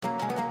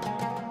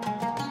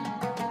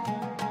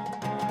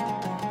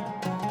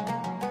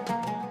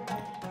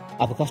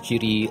Apakah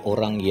ciri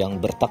orang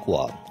yang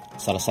bertakwa?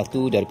 Salah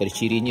satu daripada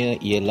cirinya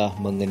ialah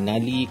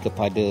mengenali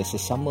kepada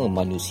sesama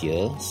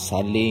manusia,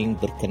 saling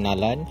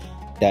berkenalan,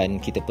 dan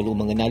kita perlu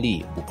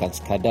mengenali bukan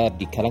sekadar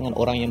di kalangan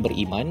orang yang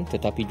beriman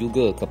tetapi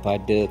juga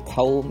kepada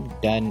kaum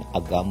dan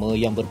agama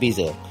yang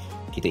berbeza.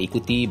 Kita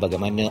ikuti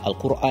bagaimana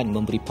Al-Quran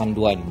memberi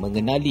panduan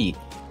mengenali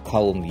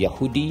kaum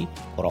Yahudi,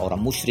 orang-orang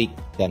musyrik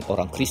dan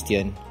orang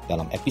Kristian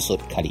dalam episod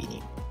kali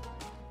ini.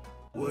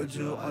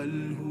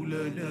 وَاجْعَلْهُ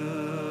لَنَا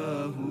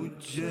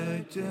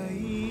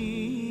هُجَّتَيْنِ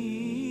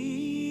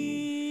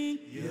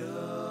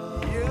يَا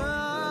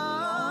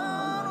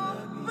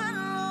رَبَّ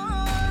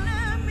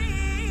الْعَالَمِينَ.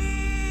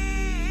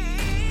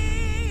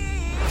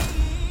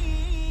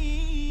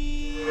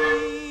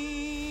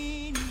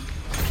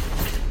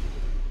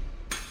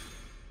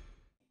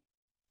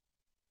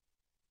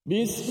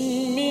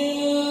 بسم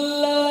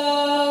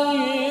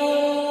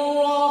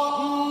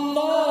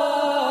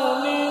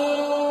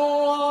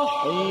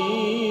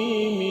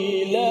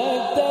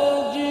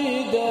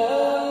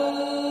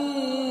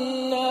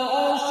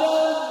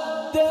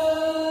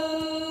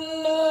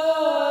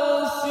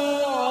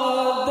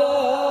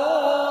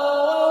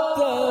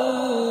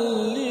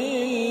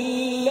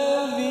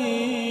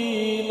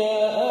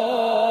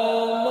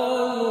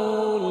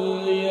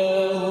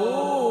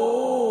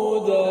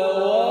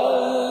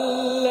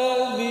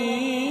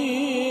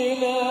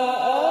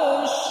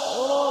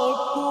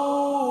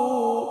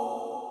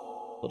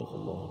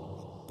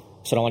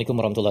Assalamualaikum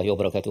warahmatullahi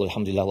wabarakatuh.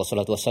 Alhamdulillah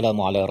wassalatu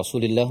wassalamu ala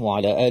Rasulillah wa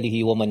ala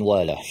alihi wa man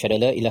walah.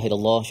 Syahada la ilaha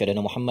illallah,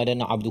 syahada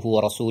Muhammadan abduhu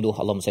wa rasuluhu.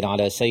 Allahumma salli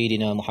ala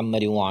sayyidina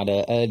Muhammad wa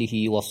ala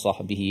alihi wa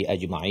sahbihi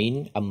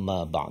ajma'in.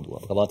 Amma ba'du.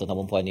 Apa khabar tuan-tuan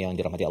dan puan yang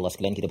dirahmati Allah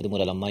sekalian? Kita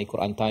bertemu dalam My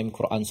Quran Time,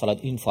 Quran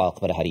Salat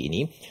Infaq pada hari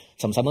ini.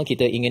 Sama-sama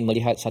kita ingin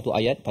melihat satu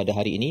ayat pada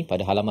hari ini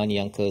pada halaman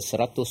yang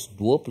ke-121,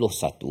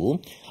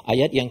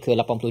 ayat yang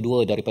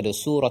ke-82 daripada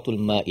Suratul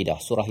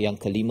Maidah, surah yang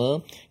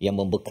kelima yang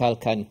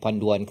membekalkan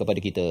panduan kepada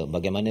kita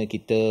bagaimana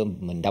kita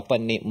mendapat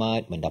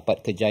nikmat,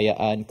 mendapat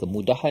kejayaan,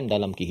 kemudahan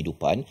dalam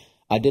kehidupan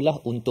adalah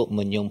untuk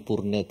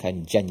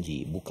menyempurnakan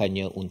janji,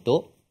 bukannya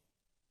untuk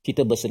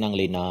kita bersenang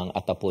lenang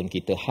ataupun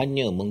kita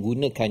hanya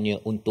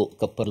menggunakannya untuk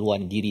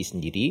keperluan diri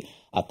sendiri,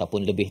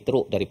 ataupun lebih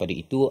teruk daripada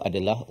itu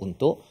adalah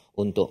untuk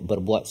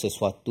berbuat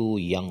sesuatu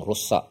yang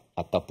rosak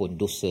ataupun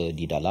dosa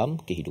di dalam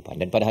kehidupan.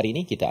 Dan pada hari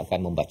ini kita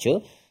akan membaca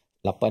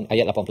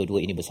ayat 82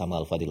 ini bersama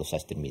Al-Fadhil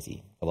Ustaz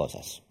Tirmizi. Khabar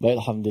Ustaz? Baik,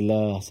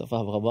 Alhamdulillah.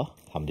 Safah, apa khabar?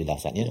 Alhamdulillah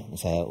Ustaz ya.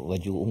 Saya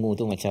baju ungu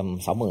tu macam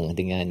sama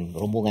dengan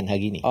rombongan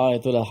hari ini.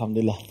 Itulah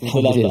Alhamdulillah.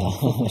 Alhamdulillah.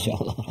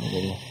 Masya-Allah.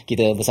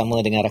 Kita bersama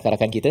dengan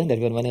rakan-rakan kita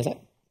dari mana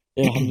Ustaz?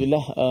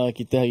 Alhamdulillah,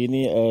 kita hari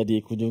ini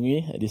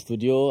dikunjungi di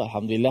studio.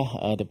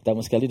 Alhamdulillah,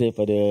 pertama sekali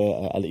daripada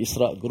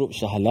Al-Isra Group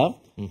Shah Alam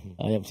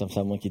yang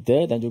bersama-sama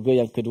kita, dan juga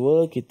yang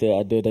kedua kita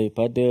ada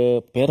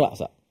daripada Perak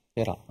Ustaz.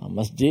 Perak.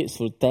 Masjid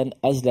Sultan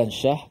Azlan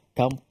Shah,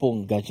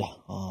 Kampung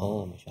Gajah.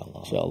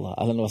 Masya-Allah. Masya-Allah.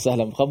 Ahlan wa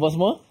sahlan. Apa khabar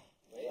semua?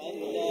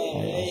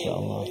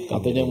 Masya-Allah.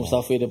 Katanya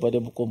musafir daripada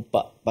pukul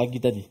 4 pagi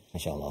tadi.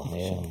 Masya-Allah.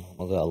 Ya.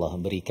 Moga Allah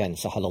berikan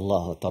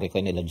sahalallah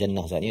tariqan ila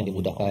jannah, saatnya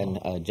dimudahkan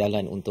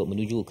jalan untuk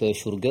menuju ke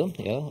syurga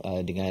ya,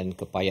 dengan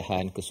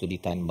kepayahan,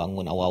 kesulitan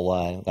bangun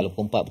awal-awal. Kalau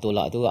pukul 4 betul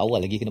lah tu awal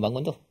lagi kena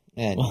bangun tu.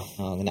 Kan?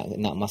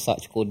 Nak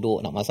masak cekodok,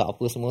 nak masak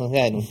apa semua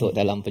kan untuk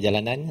dalam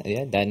perjalanan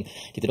ya. Dan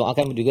kita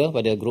doakan juga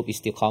pada grup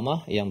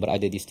Istiqamah yang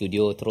berada di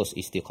studio, terus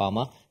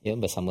istiqamah ya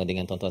bersama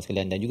dengan tuan-tuan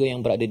sekalian, dan juga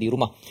yang berada di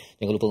rumah.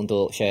 Jangan lupa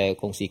untuk share,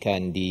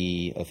 kongsikan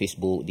di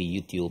Facebook, di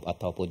YouTube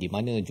ataupun di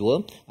mana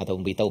jua, atau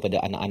beritahu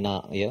pada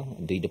anak-anak ya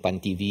di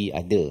depan TV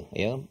ada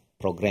ya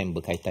program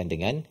berkaitan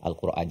dengan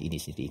Al-Quran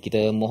ini sendiri.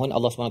 Kita mohon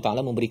Allah SWT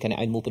memberikan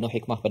ilmu penuh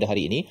hikmah pada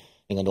hari ini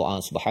dengan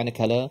doa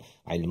subhanakala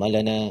ilma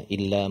lana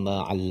illa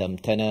ma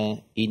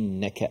 'allamtana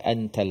innaka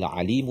antal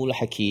alimul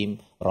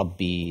hakim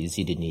rabbi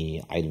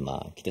zidni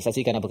ilma. Kita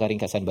saksikan apakah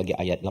ringkasan bagi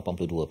ayat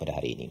 82 pada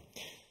hari ini.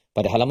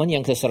 Pada halaman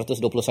yang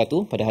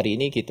ke-121 pada hari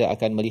ini kita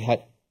akan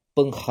melihat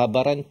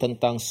pengkhabaran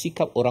tentang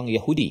sikap orang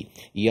Yahudi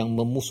yang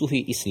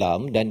memusuhi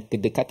Islam dan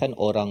kedekatan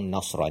orang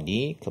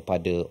Nasrani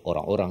kepada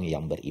orang-orang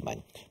yang beriman.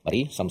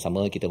 Mari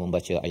sama-sama kita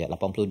membaca ayat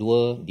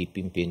 82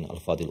 dipimpin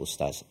Al-Fadhil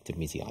Ustaz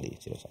Tirmizi Ali.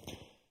 Silakan.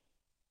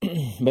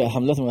 Baik,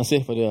 alhamdulillah, terima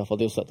kasih kepada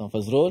Fadhil Ustaz Tuan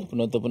Fazrul,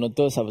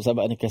 penonton-penonton,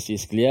 sahabat-sahabat yang dikasihi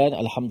sekalian.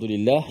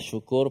 Alhamdulillah,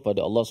 syukur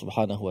pada Allah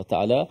Subhanahu Wa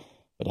Taala.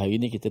 Pada hari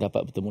ini kita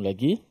dapat bertemu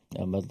lagi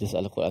majlis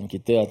Al-Quran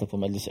kita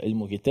ataupun majlis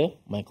ilmu kita,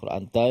 My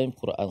Quran Time,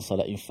 Quran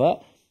Salat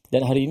Infaq.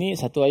 Dan hari ini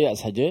satu ayat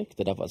saja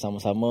kita dapat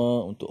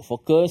sama-sama untuk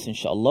fokus,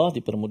 insya-Allah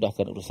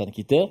dipermudahkan urusan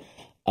kita,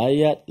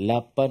 ayat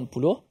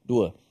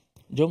 82.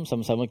 Jom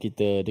sama-sama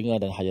kita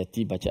dengar dan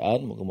hayati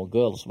bacaan.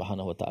 Moga-moga Allah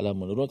Subhanahu Wa Taala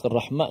menurunkan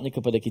rahmat-Nya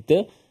kepada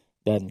kita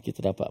dan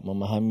kita dapat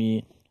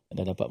memahami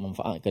dan dapat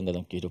manfaatkan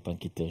dalam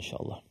kehidupan kita,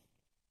 insya-Allah.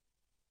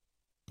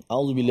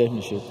 A'udzubillahi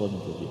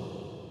minasyaitonir rajim.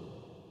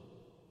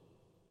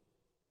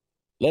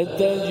 La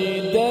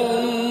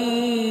tajidanna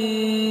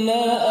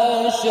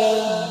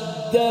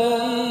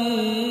ashaddan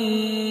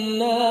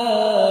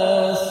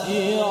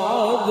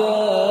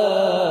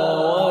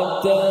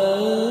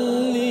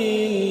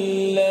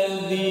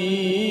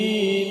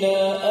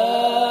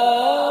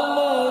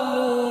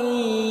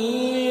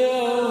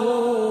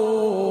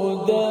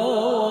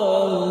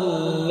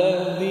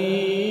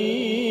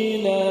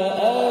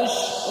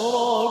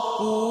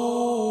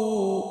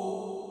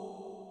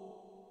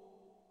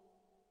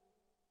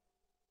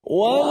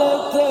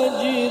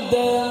وَلَتَجِدَنَّ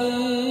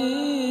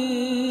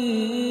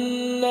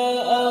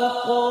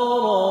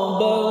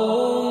أَقْرَبَهُم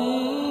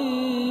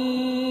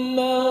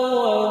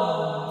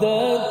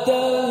مَّوَدَّةً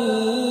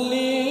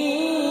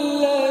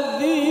لِّلَّذِينَ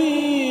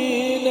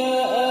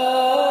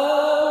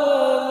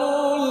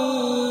آمَنُوا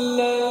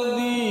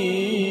الَّذِينَ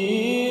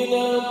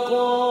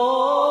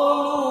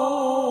قَالُوا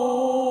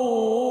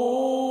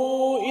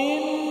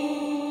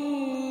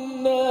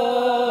إِنَّا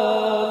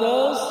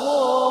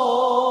نَصَارَىٰ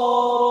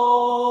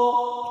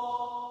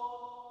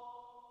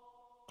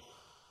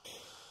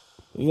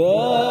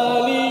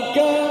ذَلِكَ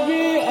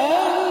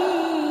بِأَنَّ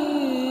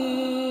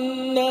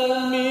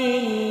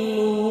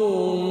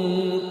مِنْهُمْ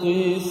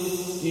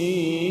قِسِّيسِينَ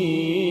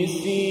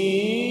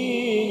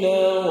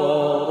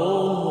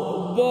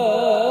وَرُهْبَانًا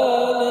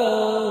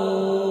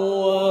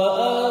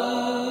وَأَنَّهُمْ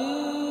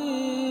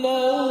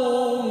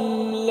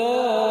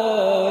لَا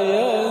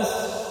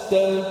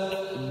يَسْتَكْبِرُونَ.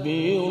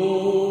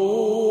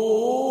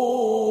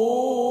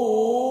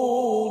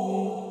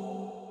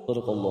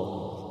 صدق الله.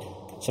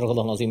 Surah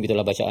Al-Azim,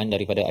 itulah bacaan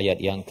daripada ayat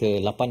yang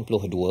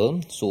ke-82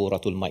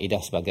 Suratul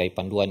Maidah sebagai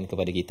panduan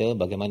kepada kita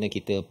bagaimana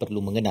kita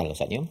perlu mengenal,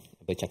 Ustaz ya.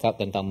 Bercakap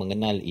tentang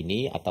mengenal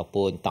ini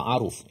ataupun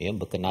ta'aruf ya,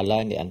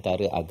 berkenalan di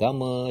antara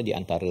agama, di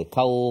antara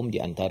kaum, di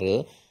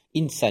antara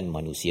insan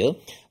manusia.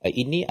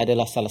 Ini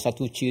adalah salah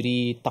satu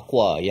ciri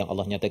takwa yang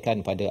Allah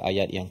nyatakan pada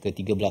ayat yang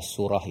ke-13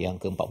 surah yang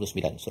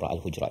ke-49 surah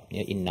Al-Hujurat ya,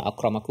 inna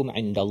akramakum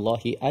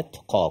indallahi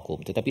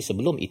atqakum. Tetapi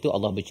sebelum itu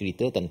Allah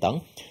bercerita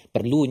tentang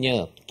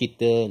perlunya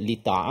kita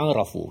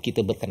lita'arafu,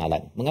 kita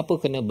berkenalan. Mengapa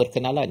kena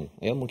berkenalan?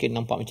 Ya, mungkin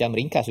nampak macam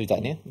ringkas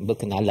Ustaz ya,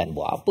 berkenalan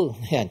buat apa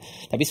kan?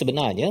 Tapi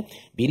sebenarnya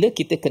bila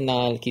kita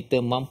kenal,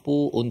 kita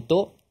mampu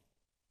untuk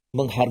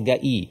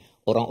menghargai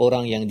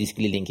orang-orang yang di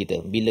sekeliling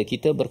kita. Bila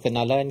kita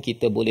berkenalan,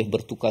 kita boleh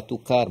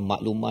bertukar-tukar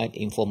maklumat,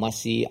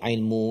 informasi,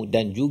 ilmu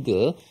dan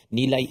juga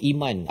nilai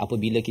iman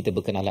apabila kita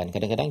berkenalan.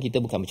 Kadang-kadang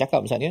kita bukan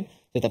bercakap Ustaz kan,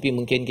 tetapi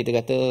mungkin kita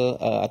kata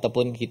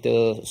ataupun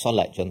kita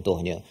solat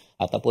contohnya,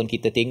 ataupun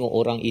kita tengok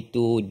orang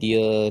itu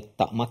dia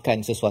tak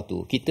makan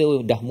sesuatu,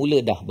 kita dah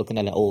mula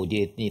berkenalan, oh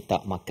dia ni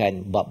tak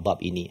makan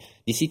bab-bab ini.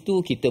 Di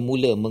situ kita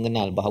mula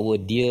mengenal bahawa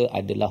dia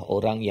adalah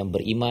orang yang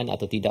beriman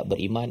atau tidak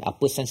beriman,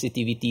 apa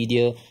sensitiviti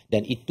dia,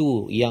 dan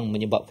itu yang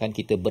menyebabkan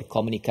kita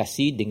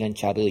berkomunikasi dengan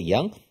cara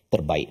yang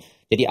terbaik.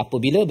 Jadi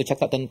apabila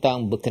bercakap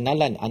tentang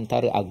berkenalan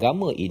antara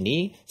agama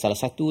ini, salah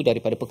satu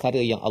daripada perkara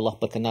yang Allah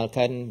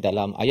perkenalkan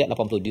dalam ayat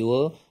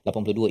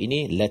 82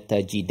 ini,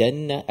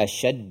 latajidanna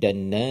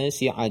ashaddan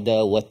nasi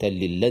adawatan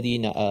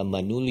lilladzina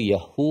amanul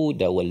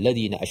yahuda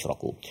walladzina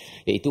asyraku.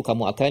 Iaitu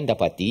kamu akan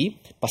dapati,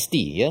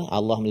 pasti ya,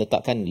 Allah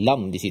meletakkan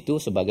lam di situ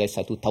sebagai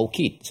satu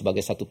taukid,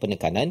 sebagai satu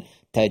penekanan,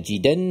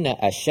 tajidanna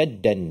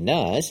ashaddan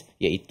nas,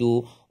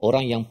 iaitu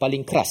orang yang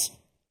paling keras,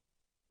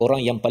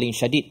 orang yang paling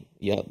syadid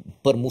ya,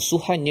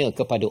 permusuhannya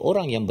kepada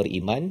orang yang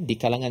beriman di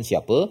kalangan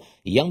siapa?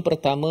 Yang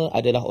pertama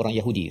adalah orang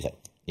Yahudi Ustaz.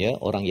 Ya,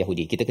 orang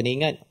Yahudi. Kita kena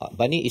ingat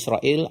Bani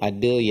Israel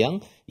ada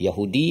yang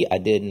Yahudi,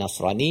 ada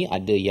Nasrani,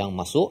 ada yang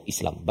masuk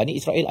Islam. Bani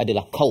Israel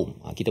adalah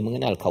kaum. Kita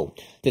mengenal kaum.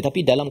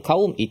 Tetapi dalam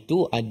kaum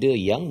itu ada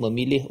yang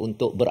memilih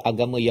untuk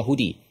beragama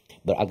Yahudi.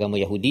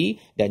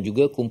 Dan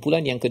juga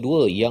kumpulan yang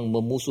kedua yang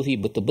memusuhi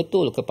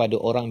betul-betul kepada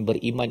orang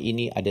beriman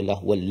ini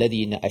adalah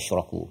walladzina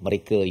asyraku,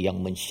 mereka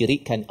yang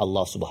mensyirikkan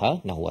Allah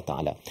Subhanahu wa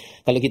taala.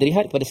 Kalau kita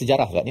lihat pada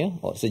sejarah kan ya,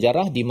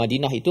 sejarah di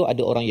Madinah itu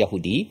ada orang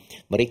Yahudi,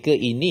 mereka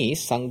ini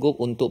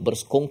sanggup untuk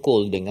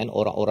bersekongkol dengan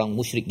orang-orang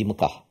musyrik di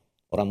Mekah.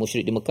 Orang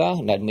musyrik di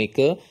Mekah, dan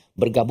mereka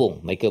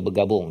bergabung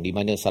di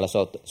mana salah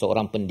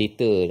seorang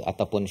pendeta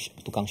ataupun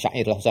tukang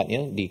syair lah Ustaz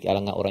ya, di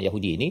kalangan orang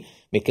Yahudi ini,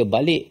 mereka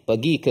balik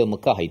pergi ke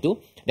Mekah itu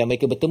dan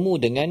mereka bertemu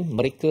dengan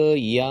mereka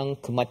yang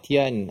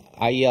kematian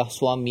ayah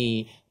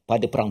suami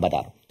pada perang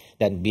Badar.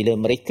 Dan bila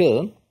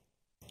mereka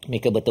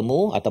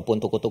bertemu ataupun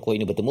tokoh-tokoh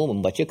ini bertemu,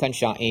 membacakan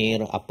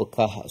syair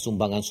apakah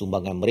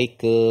sumbangan-sumbangan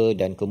mereka,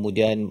 dan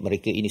kemudian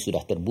mereka ini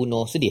sudah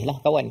terbunuh.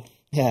 Sedihlah kawan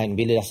kan,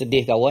 bila dah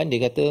sedih kawan,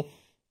 dia kata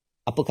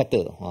apa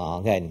kata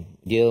kan,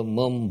 dia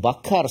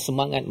membakar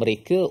semangat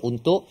mereka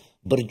untuk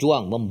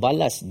berjuang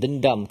membalas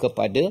dendam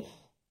kepada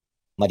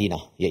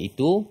Madinah,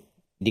 iaitu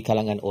di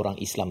kalangan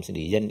orang Islam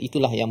sendiri. Dan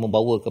itulah yang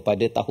membawa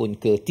kepada tahun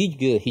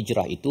ke-3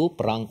 Hijrah itu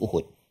perang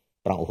Uhud.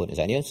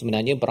 Misalnya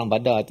sebenarnya perang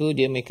Badar tu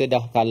mereka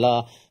dah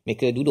kalah,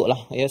 mereka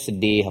duduklah ya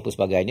sedih apa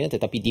sebagainya,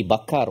 tetapi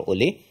dibakar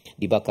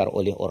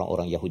oleh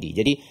orang-orang Yahudi.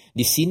 Jadi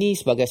di sini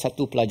sebagai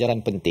satu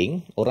pelajaran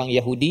penting, orang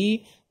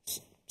Yahudi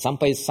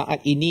sampai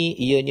saat ini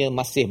ianya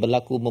masih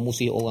berlaku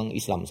memusuhi orang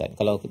Islam.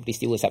 Kalau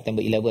peristiwa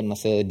September 11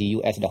 masa di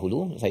US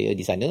dahulu, saya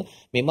di sana,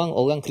 memang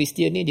orang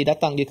Kristian ni dia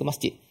datang ke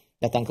masjid,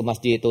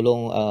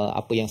 tolong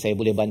apa yang saya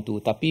boleh bantu.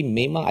 Tapi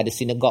memang ada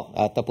sinagog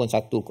ataupun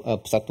satu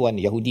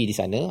persatuan Yahudi di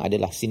sana,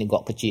 adalah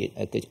sinagog kecil,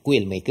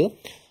 kuil mereka.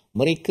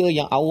 Mereka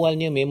yang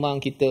awalnya memang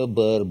kita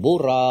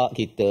berborak,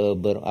 kita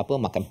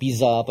makan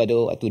pizza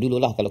pada waktu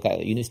dululah kalau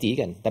kat universiti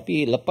kan.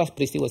 Tapi lepas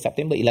peristiwa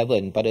September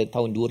 11 pada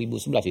tahun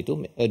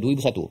 2001,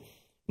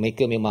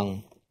 mereka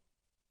memang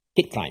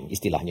hate crime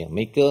istilahnya.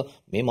 Mereka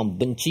memang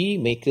benci,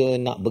 mereka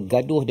nak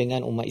bergaduh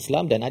dengan umat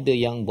Islam, dan ada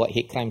yang buat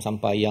hate crime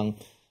sampai yang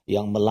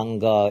yang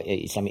melanggar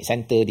Islamic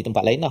Center di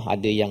tempat lain lah.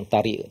 Ada yang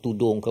tarik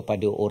tudung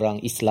kepada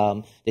orang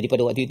Islam. Jadi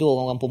pada waktu itu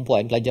orang-orang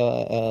perempuan, pelajar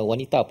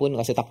wanita pun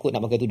rasa takut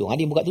nak pakai tudung.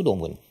 Ada yang buka tudung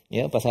pun.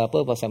 Ya, pasal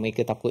apa? Pasal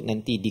mereka takut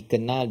nanti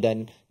dikenal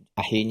dan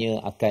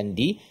akhirnya akan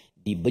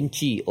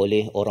dibenci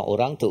oleh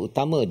orang-orang,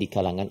 terutama di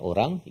kalangan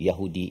orang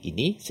Yahudi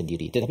ini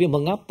sendiri. Tetapi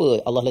mengapa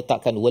Allah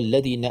letakkan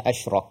walladzina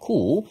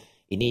asyraku?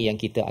 Ini yang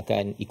kita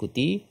akan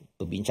ikuti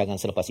perbincangan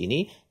selepas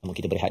ini. Namun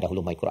kita berehat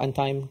dahulu My Quran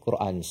Time,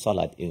 Quran,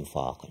 Salat,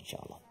 Infaq,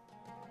 insya-Allah.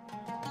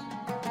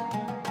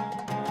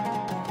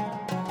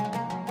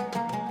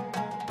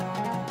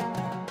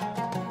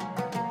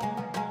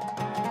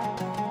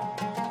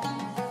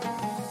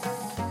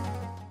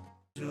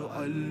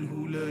 اجعله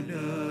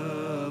لنا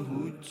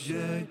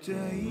هجتين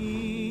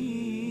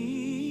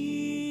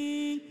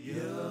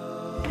يا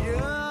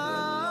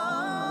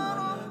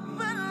رب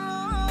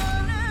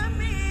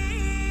العالمين.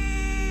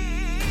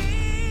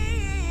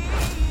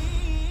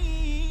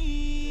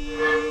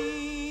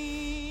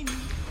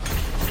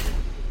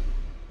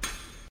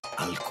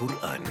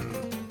 Al-Quran.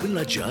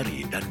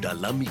 Pelajari dan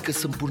dalami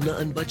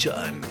kesempurnaan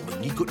bacaan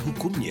mengikut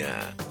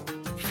hukumnya.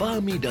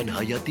 Fahami dan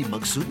hayati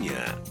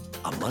maksudnya.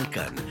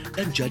 Amalkan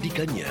dan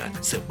jadikannya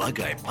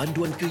sebagai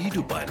panduan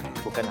kehidupan.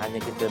 Bukan hanya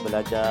kita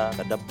belajar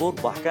tadabbur,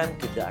 bahkan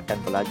kita akan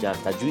belajar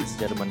tajwid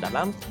secara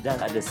mendalam dan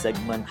ada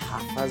segmen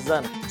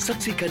hafazan.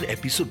 Saksikan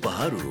episod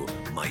baharu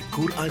My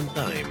Quran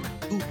Time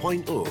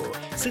 2.0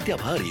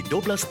 setiap hari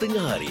 12.30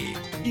 hari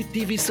di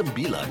TV9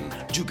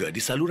 juga di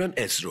saluran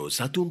Astro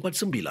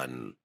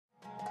 149.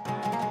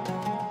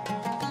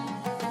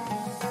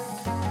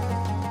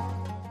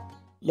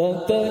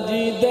 La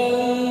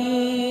tajidanna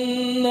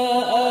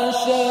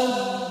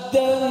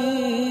asyaddan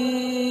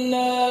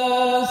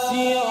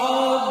nasi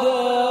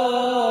adawatan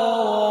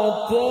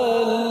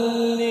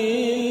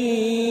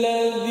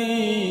lilladzina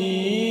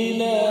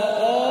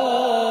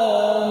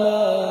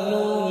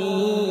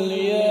amanul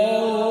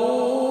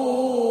yahuda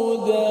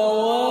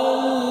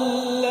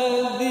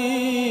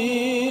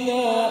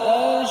walladzina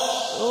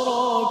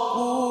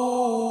asyraku.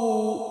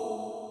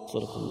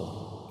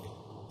 Subhanallah.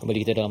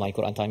 Kembali kita dalam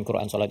Al-Quran Time,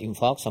 Quran, Salat,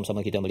 Infaq.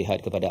 Sama-sama kita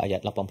melihat kepada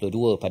ayat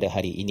 82 pada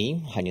hari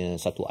ini.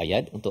 Hanya satu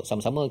ayat untuk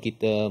sama-sama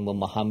kita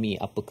memahami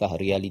apakah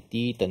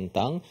realiti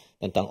tentang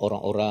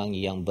orang-orang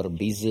yang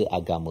berbeza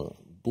agama.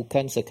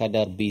 Bukan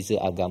sekadar beza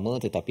agama,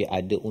 tetapi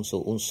ada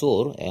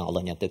unsur-unsur yang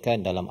Allah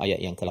nyatakan dalam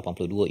ayat yang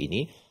ke-82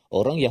 ini.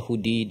 Orang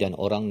Yahudi dan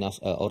orang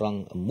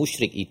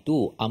musyrik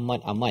itu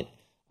amat-amat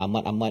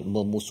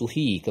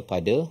memusuhi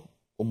kepada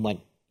umat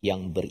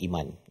yang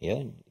beriman.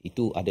 Ya,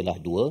 itu adalah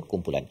dua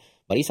kumpulan.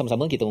 Mari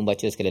sama-sama kita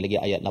membaca sekali lagi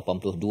ayat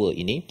 82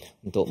 ini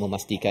untuk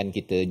memastikan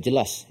kita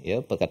jelas, ya,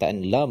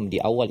 perkataan lam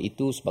di awal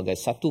itu sebagai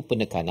satu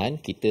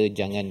penekanan. Kita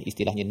jangan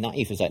istilahnya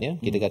naif, Ustaz, ya.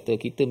 Kita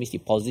kata kita mesti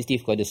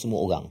positif kepada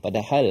semua orang.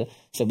 Padahal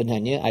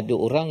sebenarnya ada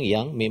orang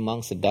yang memang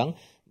sedang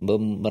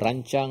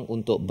merancang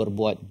untuk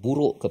berbuat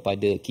buruk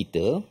kepada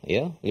kita,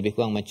 ya. Lebih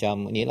kurang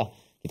macam inilah.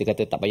 Kita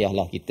kata tak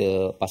payahlah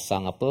kita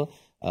pasang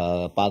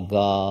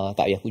pagar,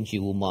 tak payah kunci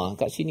rumah.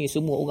 Kat sini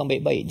semua orang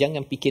baik-baik.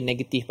 Jangan fikir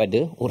negatif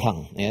pada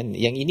orang. Ya.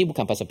 Yang ini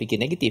bukan pasal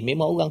fikir negatif.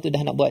 Memang orang tu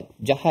dah nak buat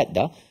jahat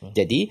dah.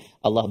 Jadi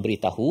Allah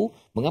beritahu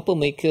mengapa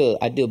mereka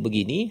ada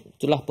begini.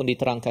 Itulah pun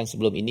diterangkan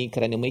sebelum ini.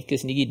 Kerana mereka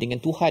sendiri dengan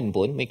Tuhan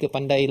pun mereka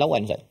pandai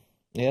lawan, Ustaz.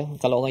 Ya,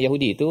 kalau orang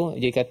Yahudi itu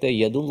dia kata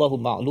yadullahu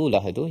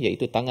ma'lulah itu,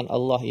 iaitu tangan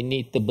Allah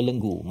ini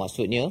terbelenggu.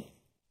 Maksudnya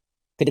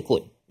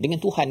kedekut. Dengan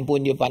Tuhan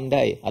pun dia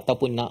pandai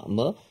ataupun nak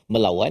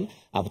melawan.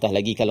 Apatah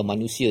lagi kalau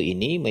manusia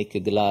ini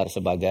mereka gelar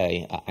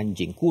sebagai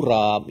anjing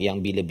kurap yang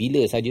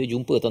bila-bila saja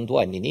jumpa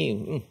tuan-tuan ini,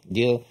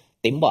 dia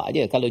tembak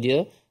je. Kalau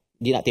dia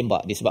nak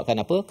tembak.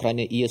 Disebabkan apa?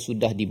 Kerana ia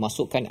sudah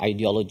dimasukkan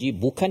ideologi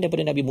bukan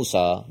daripada Nabi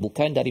Musa,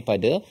 bukan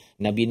daripada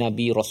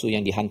Nabi-Nabi Rasul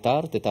yang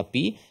dihantar,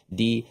 tetapi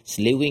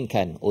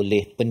diselewengkan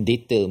oleh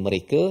pendeta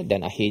mereka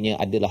dan akhirnya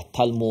adalah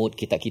Talmud,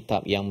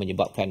 kitab-kitab yang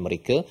menyebabkan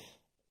mereka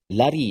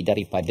lari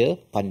daripada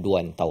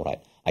panduan Taurat.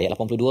 Ayat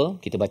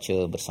 82 kita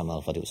baca bersama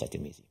Al-Fadhil Ustaz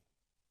Tirmizi.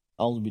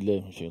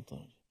 A'udzubillahi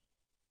minasyaitanir rajim.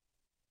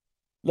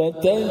 La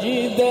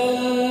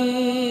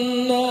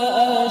tajidanna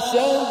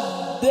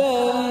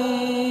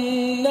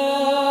ashaddan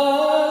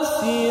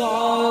nasi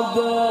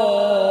adawatan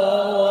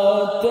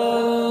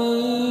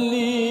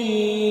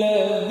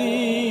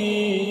lilladzina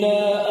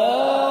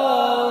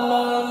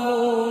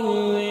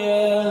amanul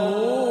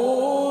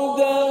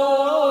yahuda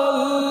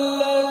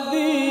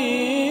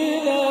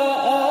walladzina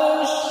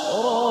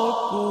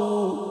asyraku.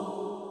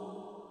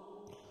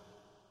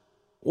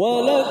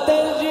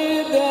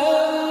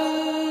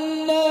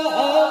 وَلَتَجِدَنَّ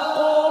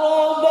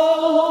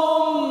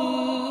أَقْرَبَهُم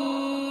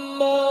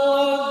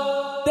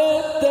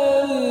مَّوَدَّةً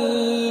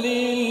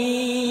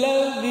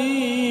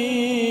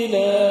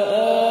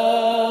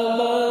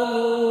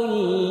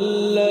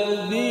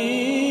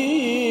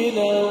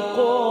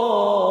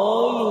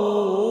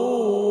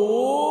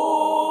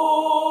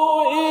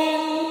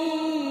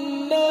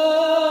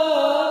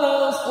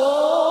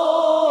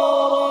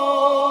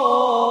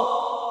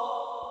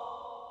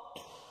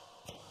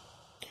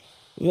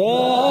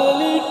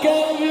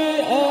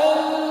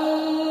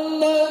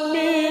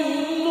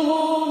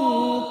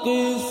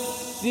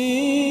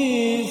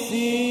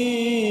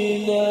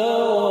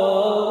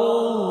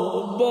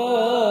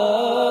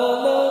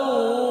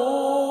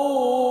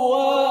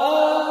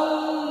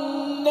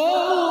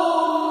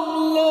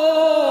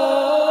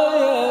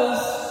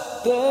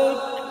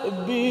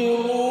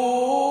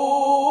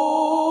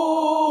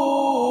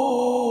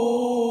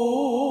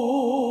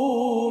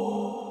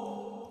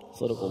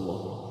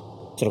Sadaqallahu.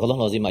 Surah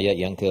Al-Azim ayat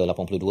yang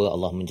ke-82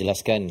 Allah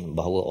menjelaskan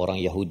bahawa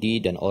orang Yahudi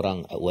dan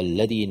orang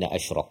walladzina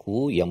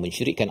asyraku yang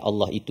mensyirikkan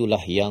Allah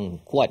itulah yang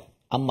kuat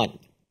amat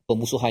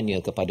pemusuhannya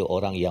kepada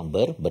orang yang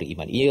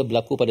beriman. Ia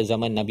berlaku pada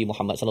zaman Nabi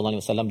Muhammad sallallahu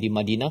alaihi wasallam di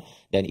Madinah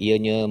dan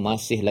ianya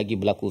masih lagi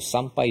berlaku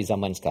sampai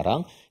zaman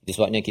sekarang. Itu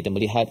sebabnya kita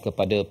melihat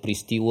kepada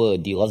peristiwa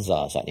di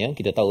Gaza Ustaz ya.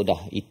 Kita tahu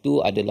dah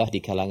itu adalah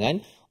di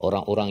kalangan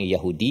orang-orang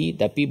Yahudi,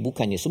 tapi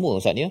bukannya semua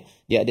Ustaz ya.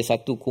 Dia ada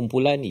satu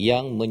kumpulan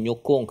yang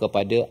menyokong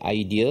kepada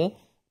idea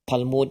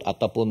Talmud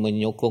ataupun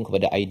menyokong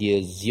kepada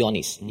idea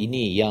Zionis.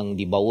 Ini yang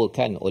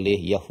dibawakan oleh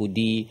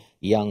Yahudi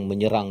yang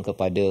menyerang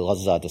kepada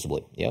Gaza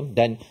tersebut ya.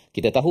 Dan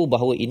kita tahu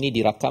bahawa ini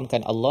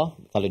dirakamkan Allah.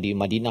 Kalau di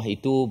Madinah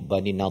itu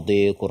Bani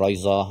Nadir,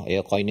 Quraizah,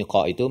 ya,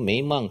 Qainuqa itu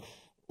memang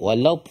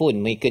walaupun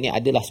mereka ni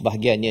adalah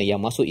sebahagiannya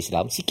yang masuk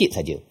Islam sikit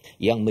saja,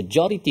 yang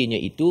majoritinya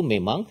itu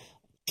memang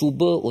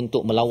cuba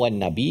untuk melawan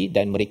Nabi,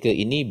 dan mereka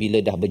ini bila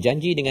dah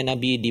berjanji dengan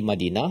Nabi di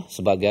Madinah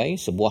sebagai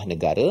sebuah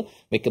negara,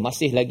 mereka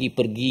masih lagi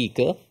pergi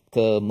ke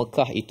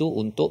Mekah itu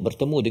untuk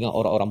bertemu dengan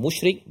orang-orang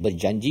musyrik,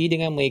 berjanji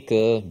dengan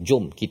mereka,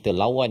 jom kita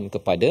lawan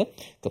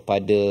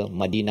kepada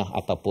Madinah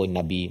ataupun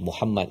Nabi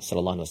Muhammad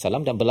sallallahu alaihi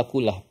wasallam, dan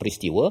berlakulah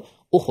peristiwa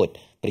Uhud.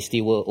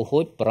 Peristiwa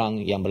Uhud,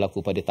 perang yang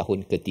berlaku pada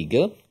tahun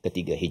ketiga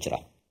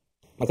Hijrah.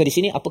 Maka di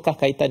sini apakah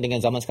kaitan dengan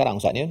zaman sekarang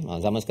Ustaz ya?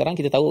 Zaman sekarang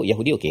kita tahu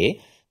Yahudi okey.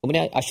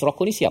 Kemudian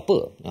asyraku ni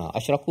siapa?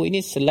 Asyraku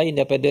ini selain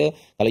daripada,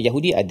 kalau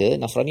Yahudi ada,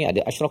 Nasrani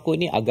ada, asyraku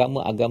ini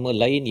agama-agama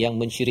lain yang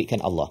mensyirikkan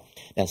Allah.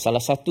 Dan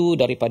salah satu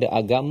daripada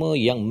agama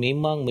yang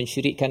memang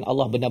mensyirikkan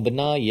Allah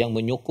benar-benar yang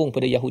menyokong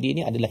pada Yahudi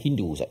ini adalah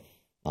Hindu Ustaz.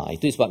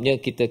 Itu sebabnya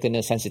kita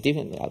kena sensitif.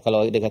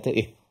 Kalau dia kata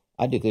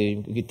ada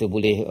ke kita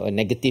boleh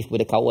negatif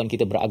kepada kawan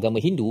kita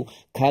beragama Hindu,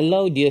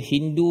 kalau dia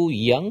Hindu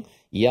yang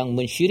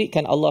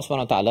mensyirikkan Allah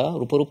SWT,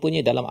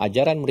 rupa-rupanya dalam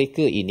ajaran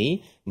mereka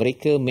ini,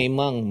 mereka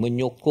memang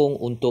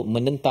menyokong untuk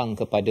menentang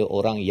kepada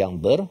orang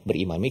yang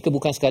beriman. Mereka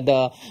bukan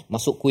sekadar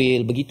masuk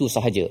kuil begitu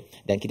sahaja.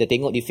 Dan kita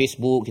tengok di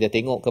Facebook, kita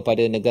tengok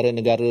kepada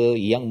negara-negara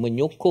yang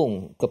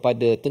menyokong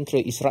kepada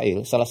tentera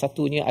Israel, salah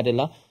satunya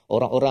adalah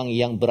orang-orang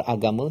yang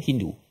beragama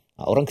Hindu.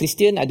 Orang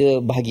Kristian ada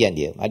bahagian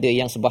dia. Ada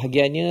yang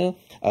sebahagiannya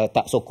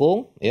tak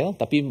sokong, ya,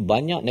 tapi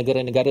banyak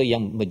negara-negara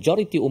yang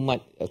majoriti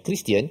umat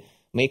Kristian,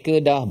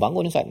 mereka dah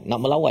bangun Ustaz nak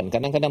melawan.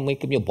 Kadang-kadang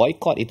mereka punya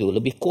boykot itu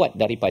lebih kuat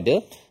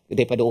daripada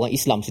orang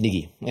Islam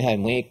sendiri.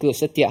 Mereka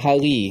setiap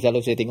hari,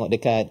 kalau saya tengok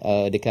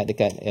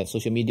dekat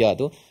social media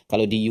tu,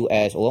 kalau di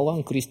US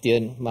orang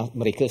Kristian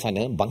mereka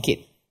sana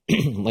bangkit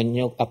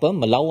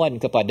melawan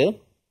kepada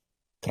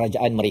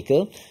kerajaan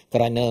mereka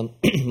kerana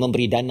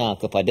memberi dana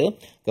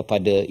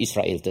kepada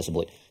Israel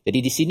tersebut. Jadi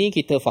di sini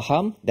kita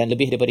faham, dan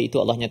lebih daripada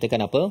itu Allah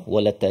nyatakan apa?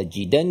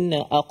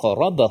 Walatajidanna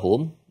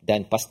aqrabahum,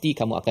 dan pasti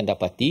kamu akan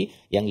dapati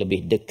yang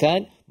lebih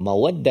dekat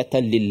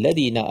mawaddatan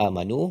lilladzina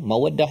amanu.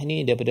 Mawaddah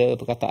ni daripada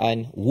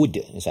perkataan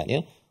wud Ustaz ya.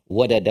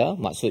 Wadada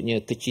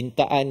maksudnya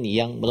kecintaan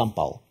yang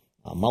melampau.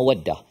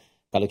 Mawaddah.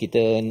 Kalau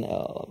kita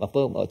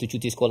waktu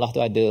cuti sekolah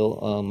tu ada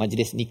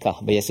majlis nikah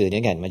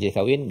biasanya kan, majlis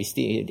kahwin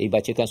mesti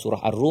dibacakan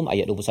surah Ar-Rum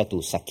ayat 21,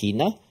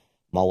 sakinah,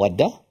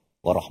 mawaddah,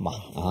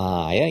 warahmah.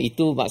 Ya,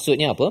 itu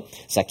maksudnya apa?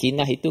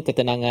 Sakinah itu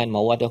ketenangan,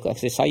 mawaddah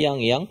kasih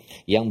sayang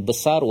yang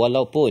besar,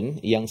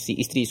 walaupun yang si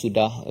isteri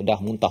sudah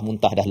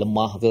muntah-muntah, dah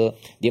lemah ke,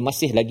 dia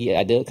masih lagi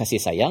ada kasih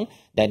sayang.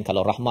 Dan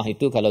kalau rahmah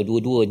itu kalau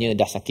dua-duanya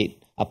dah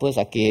sakit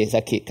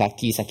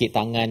kaki, sakit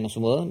tangan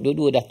semua,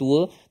 dua-dua dah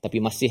tua tapi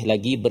masih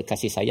lagi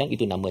berkasih sayang,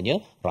 itu namanya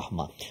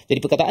rahmah.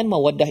 Jadi perkataan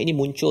mawaddah ini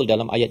muncul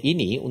dalam ayat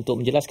ini untuk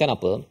menjelaskan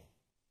apa?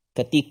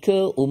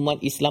 Ketika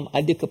umat Islam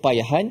ada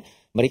kepayahan,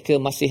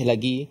 mereka masih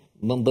lagi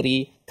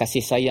memberi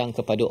kasih sayang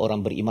kepada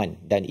orang beriman.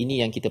 Dan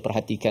ini yang kita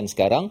perhatikan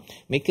sekarang,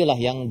 mereka lah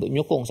yang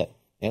menyokong Ustaz.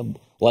 Ya,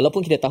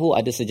 walaupun kita tahu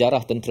ada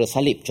sejarah tentera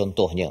salib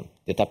contohnya,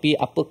 tetapi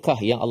apakah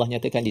yang Allah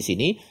nyatakan di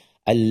sini?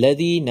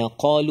 Alladzina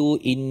qalu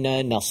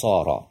inna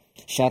nasara.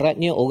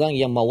 Syaratnya orang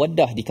yang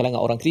mawaddah di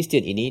kalangan orang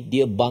Kristian ini,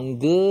 dia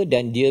bangga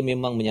dan dia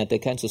memang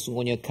menyatakan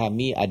sesungguhnya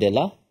kami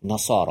adalah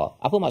Nasara.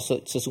 Apa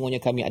maksud sesungguhnya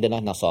kami adalah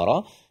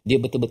Nasara?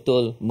 Dia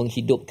betul-betul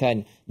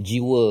menghidupkan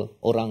jiwa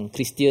orang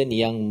Kristian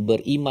yang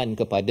beriman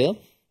kepada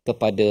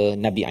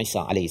Nabi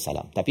Isa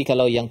alaihissalam. Tapi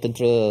kalau yang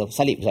tentera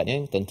salib Ustaz,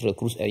 tentera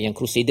yang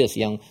Crusaders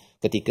yang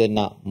ketika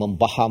nak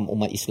membaham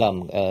umat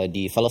Islam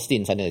di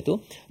Palestin sana itu,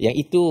 yang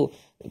itu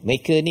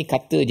mereka ni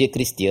kata dia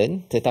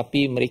Kristian,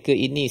 tetapi mereka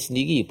ini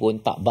sendiri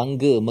pun tak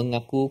bangga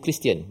mengaku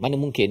Kristian. Mana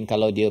mungkin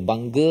kalau dia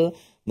bangga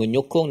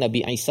menyokong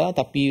Nabi Isa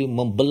tapi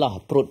membelah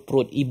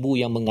perut-perut ibu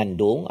yang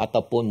mengandung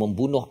ataupun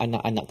membunuh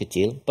anak-anak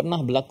kecil.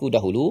 Pernah berlaku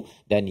dahulu,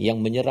 dan yang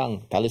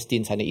menyerang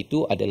Palestin sana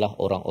itu adalah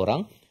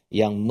orang-orang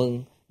yang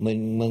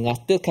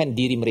mengatakan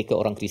diri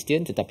mereka orang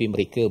Kristian, tetapi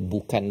mereka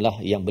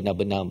bukanlah yang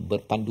benar-benar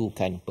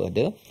berpandukan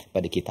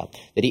pada kitab.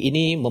 Jadi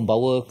ini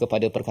membawa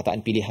kepada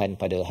perkataan pilihan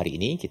pada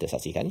hari ini. Kita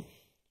saksikan.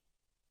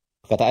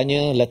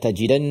 Perkataannya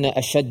latajidanna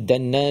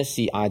ashaddan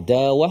nasi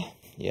adawah,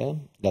 ya,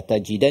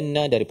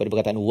 latajidanna daripada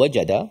perkataan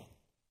wajada,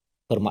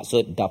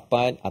 bermaksud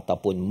dapat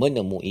ataupun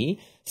menemui.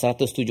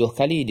 107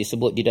 kali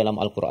disebut di dalam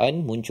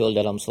Al-Quran, muncul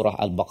dalam surah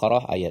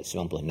Al-Baqarah ayat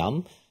 96.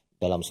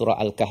 dalam surah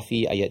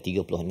Al-Kahfi ayat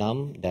 36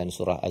 dan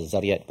surah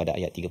Az-Zariyat pada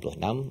ayat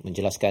 36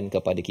 menjelaskan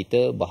kepada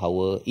kita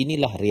bahawa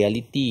inilah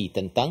realiti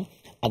tentang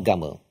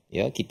agama.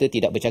 Ya, kita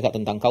tidak bercakap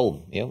tentang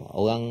kaum. Ya,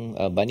 orang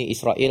Bani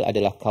Israel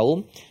adalah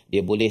kaum.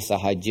 Dia boleh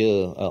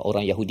sahaja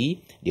orang Yahudi,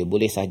 dia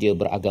boleh sahaja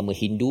beragama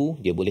Hindu,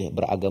 dia boleh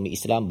beragama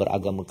Islam,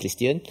 beragama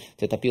Kristian,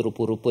 tetapi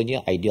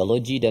rupa-rupanya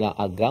ideologi dalam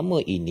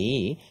agama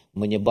ini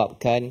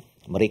menyebabkan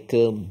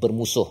mereka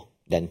bermusuh.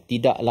 Dan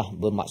tidaklah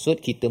bermaksud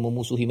kita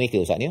memusuhi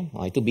mereka, Ustaz ya.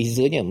 Itu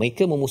bezanya.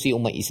 Mereka memusuhi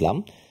umat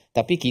Islam,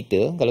 tapi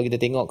kita, kalau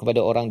kita tengok kepada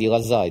orang di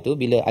Gaza itu,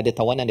 bila ada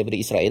tawanan daripada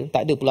Israel,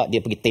 tak ada pula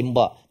dia pergi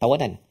tembak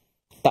tawanan.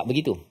 Tak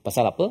begitu.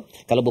 Pasal apa?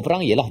 Kalau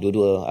berperang, ialah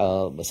dua-dua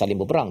saling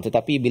berperang.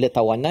 Tetapi bila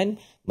tawanan,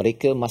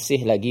 mereka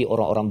masih lagi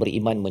orang-orang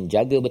beriman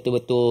menjaga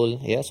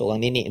betul-betul. Ya,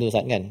 seorang nenek tu,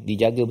 Ustaz kan,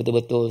 dijaga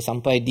betul-betul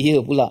sampai dia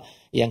pula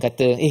yang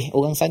kata,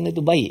 orang sana tu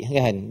baik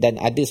kan. Dan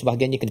ada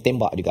sebahagiannya kena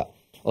tembak juga.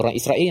 Orang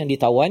Israel yang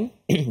ditawan,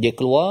 dia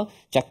keluar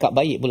cakap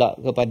baik pula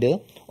kepada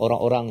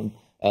orang-orang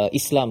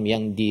Islam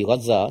yang di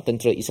Gaza,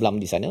 tentera Islam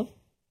di sana.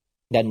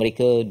 Dan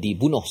mereka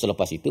dibunuh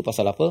selepas itu.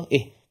 Pasal apa?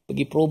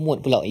 Pergi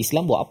promote pula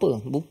Islam buat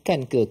apa?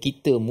 Bukan ke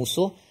kita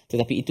musuh,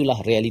 tetapi itulah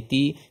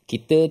realiti.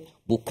 Kita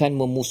bukan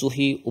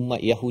memusuhi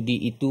umat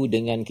Yahudi itu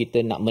dengan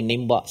kita nak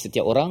menembak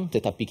setiap orang,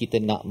 tetapi kita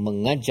nak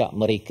mengajak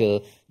mereka,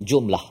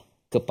 jomlah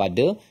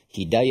kepada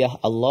hidayah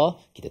Allah.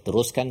 Kita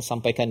teruskan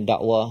sampaikan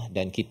dakwah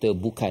dan kita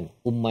bukan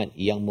umat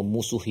yang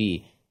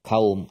memusuhi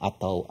kaum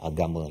atau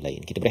agama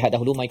lain. Kita berehat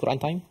dahulu My Quran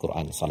Time,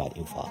 Quran, Salat,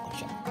 Infaq,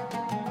 insya-Allah.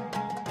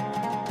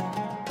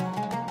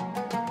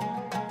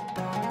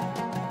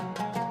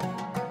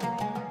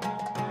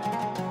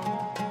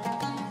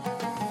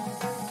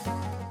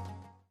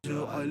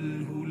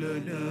 اجعله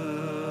لنا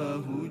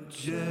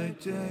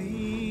هجتين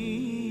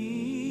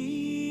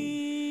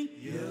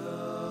يا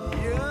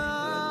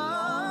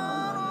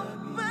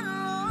رب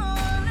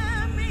العالمين.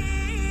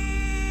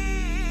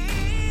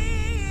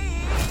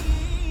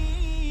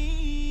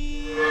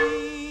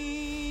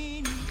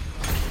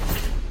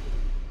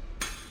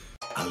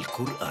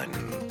 Al-Quran.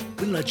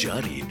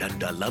 Pelajari dan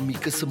dalami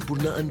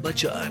kesempurnaan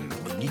bacaan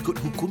mengikut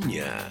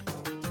hukumnya.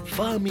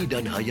 Fahami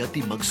dan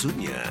hayati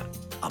maksudnya.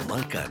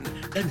 Amalkan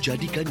dan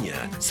jadikannya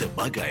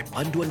sebagai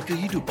panduan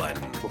kehidupan.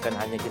 Bukan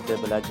hanya kita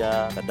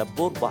belajar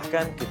tadabbur,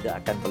 bahkan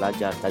kita akan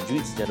belajar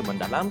tajwid secara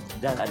mendalam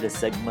dan ada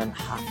segmen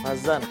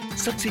hafazan.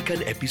 Saksikan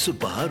episod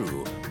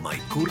baharu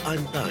My Quran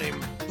Time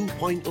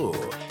 2.0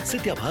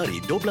 setiap hari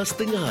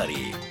 12.30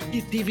 hari di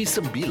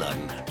TV9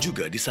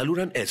 juga di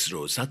saluran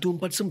Astro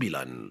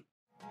 149.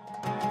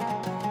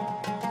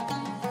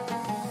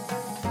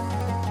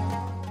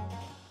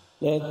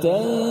 لا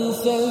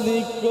تنسى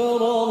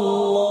ذكر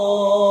الله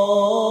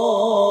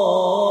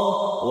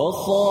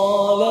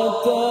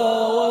وصالة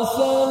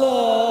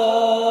وسلام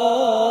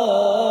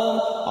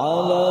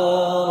على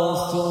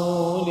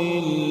رسول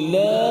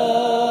الله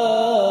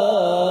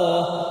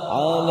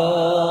على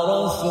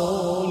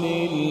رسول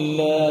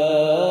الله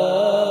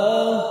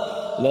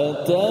لا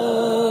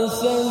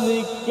تنسى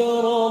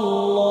ذكر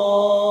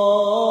الله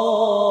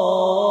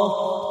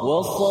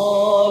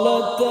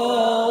وصالة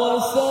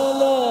وسلام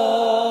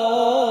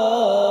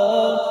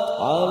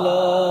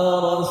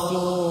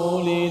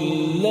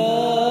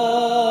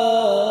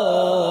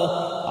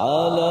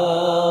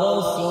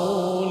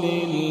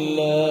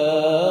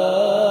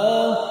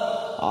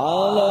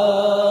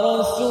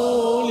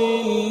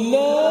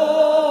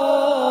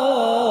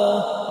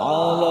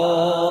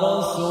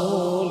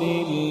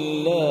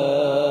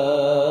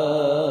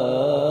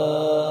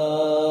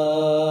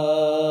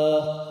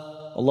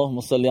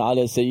salli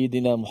ala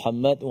Sayyidina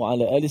Muhammad wa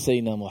ala ali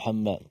Sayyidina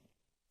Muhammad.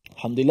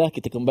 Alhamdulillah,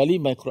 kita kembali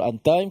My Quran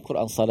Time,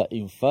 Quran, Salat,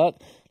 Infaq.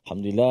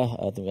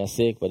 Alhamdulillah, terima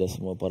kasih kepada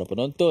semua para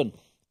penonton.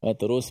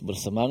 Terus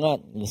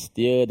bersemangat,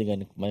 setia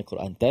dengan My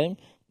Quran Time.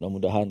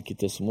 Mudah-mudahan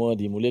kita semua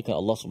dimuliakan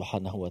Allah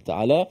Subhanahu Wa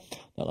Taala.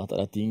 Allah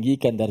Taala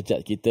tinggikan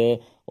darjat kita.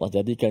 Allah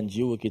jadikan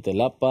jiwa kita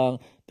lapang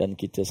dan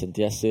kita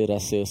sentiasa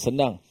rasa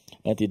senang,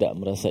 tidak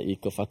merasai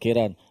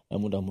kefakiran.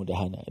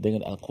 Mudah-mudahan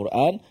dengan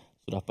Al-Quran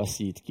sudah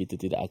pasti kita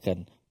tidak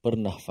akan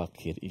pernah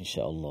fakir,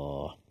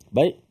 insya-Allah.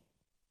 Baik,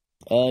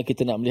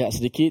 kita nak melihat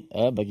sedikit,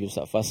 bagi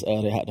Ustaz Fas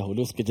rehat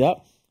dahulu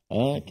sekejap.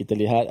 Kita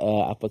lihat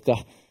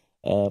apakah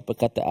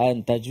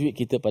perkataan tajwid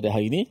kita pada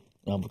hari ini.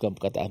 Bukan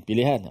perkataan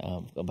pilihan,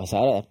 bukan bahasa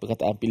Arab,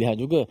 perkataan pilihan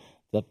juga,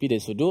 tapi dari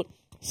sudut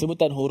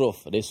sebutan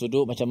huruf, dari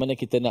sudut macam mana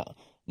kita nak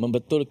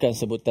membetulkan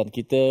sebutan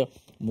kita,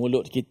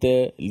 mulut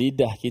kita,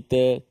 lidah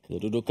kita,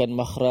 kedudukan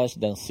makhraj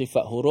dan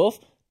sifat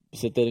huruf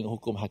beserta dengan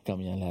hukum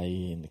hakam yang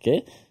lain.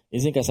 Okey,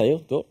 izinkan saya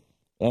untuk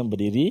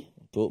berdiri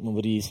untuk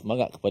memberi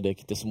semangat kepada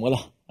kita semualah.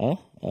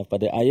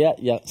 Pada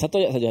ayat yang satu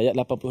ayat saja, ayat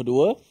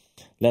 82,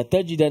 la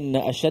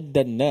tajidanna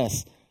ashaddan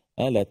nas,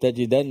 la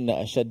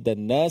tajidanna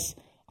ashaddan nas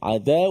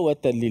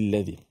adawatan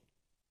lilladzi.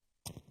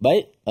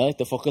 Baik,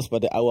 kita fokus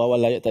pada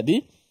awal-awal ayat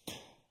tadi.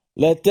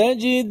 La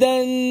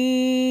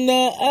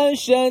tajidanna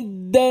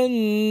ashaddan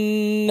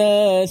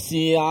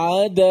nasi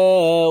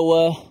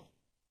adawah.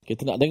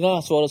 Kita nak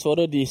dengar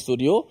suara-suara di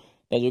studio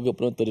dan juga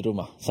penonton di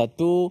rumah. 1,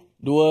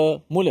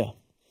 2, mula.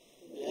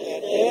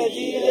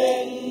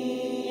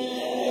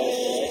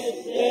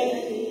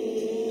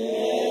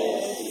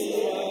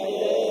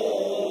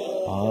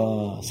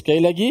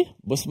 Sekali lagi,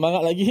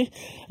 bersemangat lagi.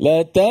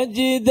 La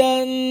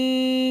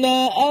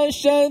tajidanna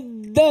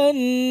ashaddan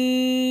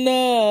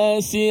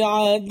nasi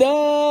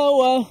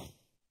adawah.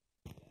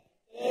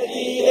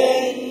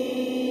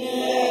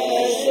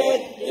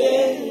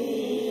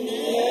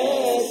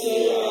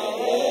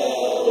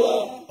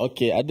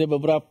 Okey, ada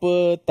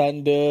beberapa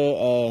tanda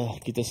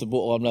kita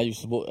sebut, orang Melayu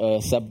sebut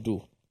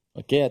sabdu.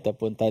 Okey,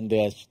 ataupun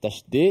tanda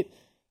tasydid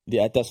di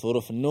atas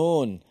huruf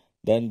nun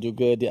dan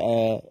juga di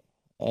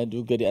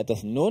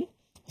atas nun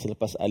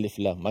selepas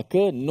alif lam.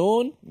 Maka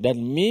nun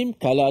dan mim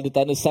kalau ada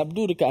tanda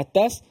sabdu dekat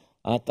atas,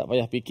 tak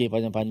payah fikir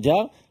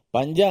panjang-panjang,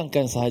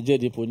 panjangkan sahaja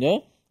dia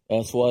punya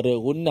suara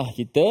gunnah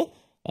kita,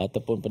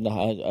 ataupun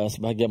pernah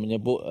sebahagian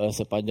menyebut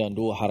sepanjang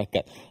 2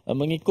 harakat,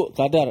 mengikut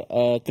kadar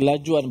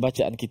kelajuan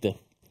bacaan kita.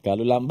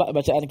 Kalau lambat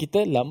bacaan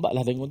kita,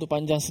 lambatlah dengung tu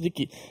panjang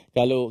sedikit.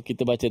 Kalau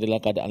kita baca dalam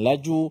keadaan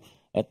laju,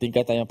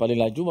 tingkatan yang paling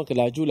laju, maka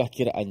lajulah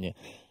kiraannya.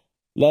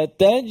 La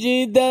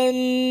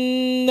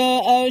tajidanna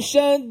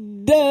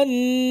ashaddan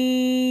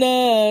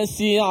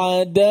nasi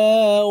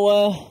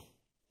adawah.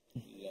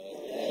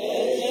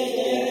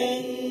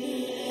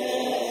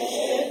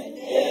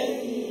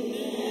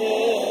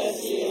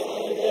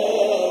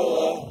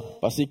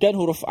 Pastikan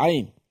huruf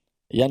Ain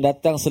yang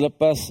datang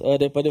selepas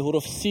daripada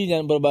huruf Sin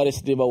yang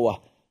berbaris di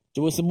bawah.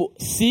 Cuba sebut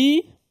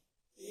Si,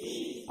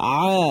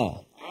 A,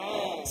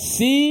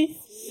 Si,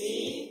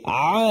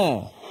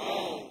 A,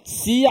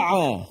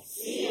 Si'a,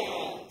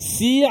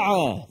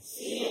 Si'a.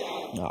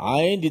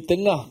 Ain di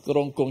tengah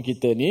kerongkong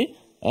kita ni.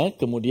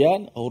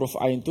 Kemudian huruf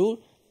Ain tu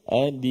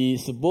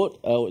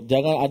disebut,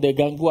 jangan ada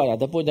gangguan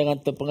ataupun jangan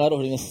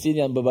terpengaruh dengan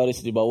Sin yang berbaris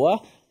di bawah.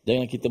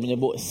 Jangan kita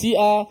menyebut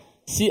Si'a,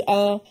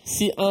 Si'a,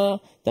 Si'a,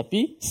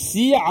 tapi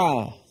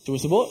Si'a. Cuba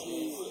sebut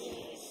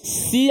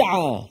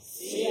Si'a.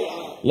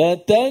 La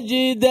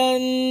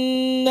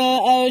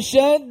tajidanna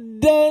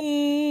ashaddan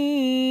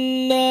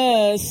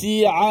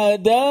nasi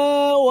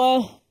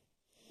adawah.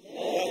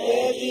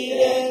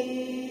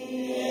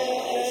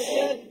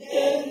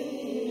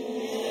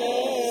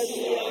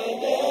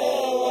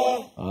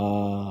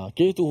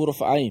 Okey, itu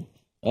huruf Ain.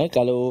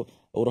 Kalau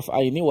huruf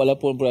Ain ni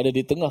walaupun berada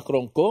di tengah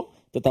kerongkong,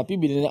 tetapi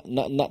bila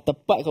nak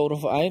tepatkan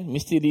huruf Ain,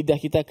 mesti lidah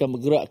kita akan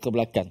bergerak ke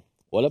belakang.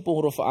 Walaupun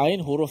huruf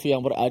Ain, huruf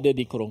yang berada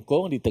di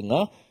kerongkong, di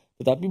tengah,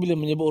 tetapi bila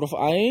menyebut huruf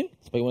Ain,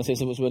 sebagaimana saya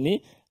sebut sebelum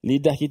ni,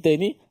 lidah kita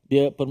ni,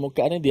 dia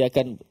permukaannya dia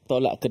akan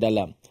tolak ke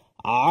dalam.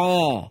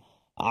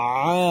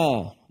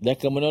 Dia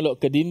akan menolak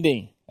ke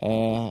dinding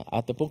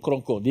ataupun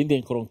kerongkong,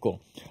 dinding kerongkong.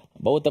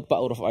 Baru tepat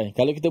huruf Ain.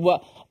 Kalau kita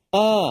buat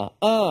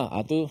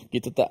tu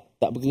kita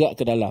tak bergerak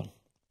ke dalam.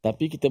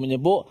 Tapi kita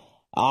menyebut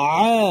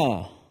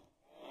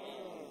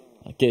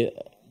okey,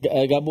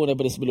 gabung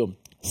daripada sebelum.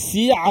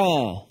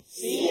 Si'a.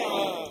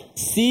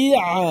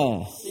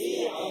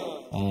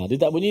 Dia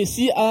tak bunyi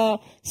Si'a.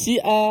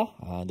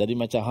 Jadi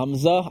macam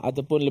hamzah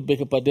ataupun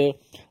lebih kepada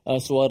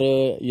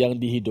suara yang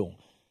di hidung.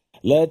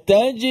 La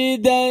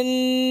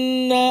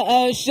tajidanna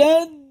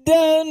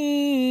ashaddan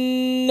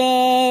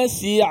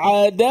nasi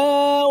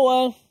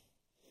adawah.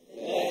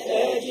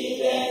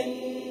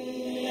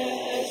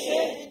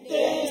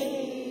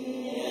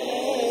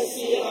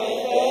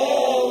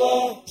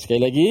 Sekali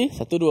lagi,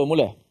 1, 2,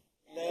 mula.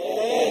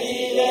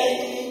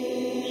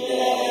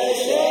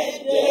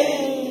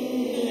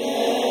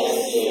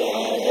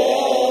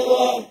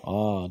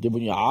 Dia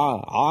bunyi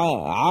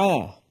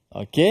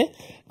Okey.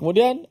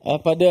 Kemudian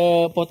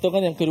pada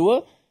potongan yang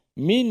kedua,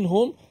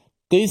 minhum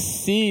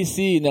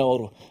qissisina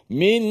wa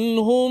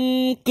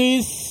minhum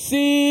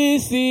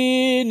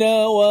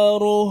qissisina wa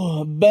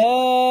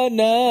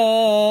ruhbana.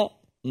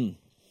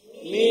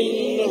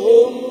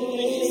 Minhum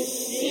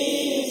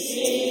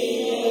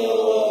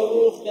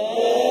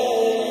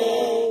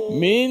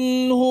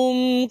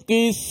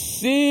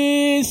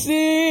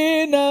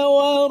qissisina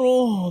wa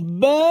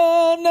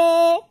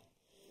ruhbana.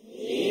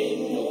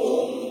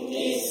 Minhum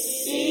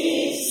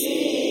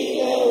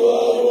qissisina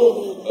wa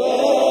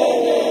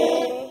ruhbana.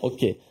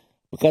 Okey.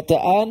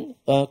 Perkataan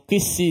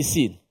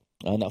qissisin.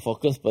 Nak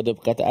fokus pada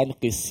perkataan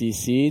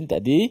qissisin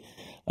tadi.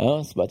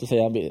 Sebab tu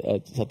saya ambil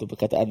satu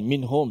perkataan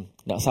minhum.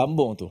 Nak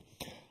sambung tu.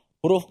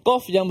 Huruf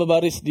qaf yang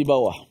berbaris di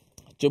bawah.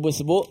 Cuba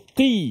sebut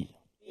qi.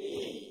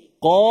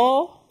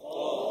 Qa.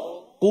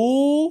 Qu.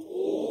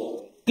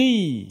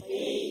 Qi.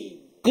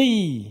 Qi.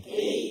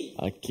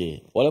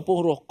 Okey.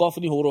 Walaupun huruf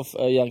qaf ni huruf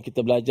yang kita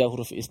belajar,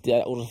 huruf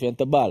isti'alah, huruf yang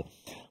tebal.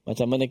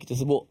 Macam mana kita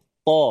sebut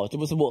ta.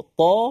 Cuba sebut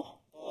ta.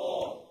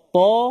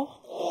 Ta.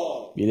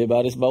 Bila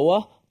baris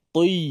bawah,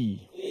 ti.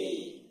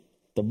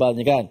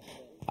 Tebalnya kan.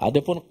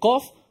 Adapun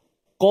qaf,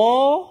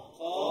 qa,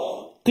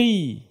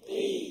 qi.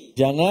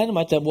 Jangan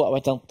buat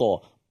macam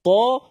ta.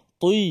 Ta,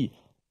 ti,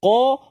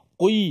 qa,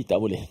 qi. Tak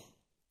boleh.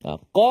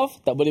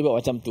 Qaf tak boleh buat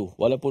macam tu.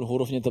 Walaupun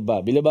hurufnya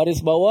tebal. Bila baris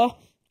bawah,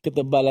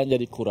 ketebalan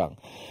jadi kurang.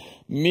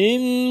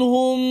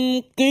 Minhum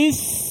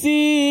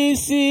qissisina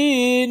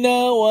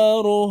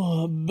wa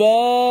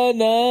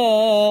ruhbana.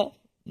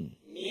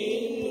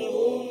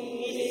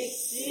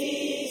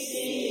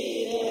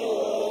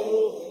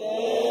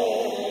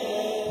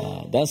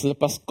 Dan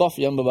selepas qaf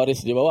yang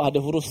berbaris di bawah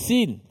ada huruf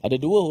sin. Ada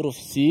dua huruf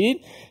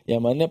sin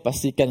yang mana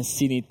pastikan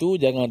sin itu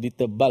jangan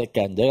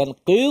ditebalkan. Jangan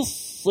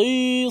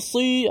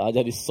qis-si-si.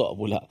 Jadi sok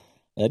pula.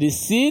 Jadi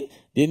sin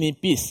dia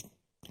nipis.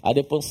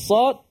 Adapun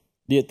sad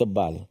dia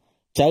tebal.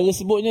 Cara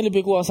sebutnya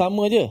lebih kurang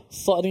sama je.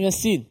 Sad dengan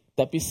sin.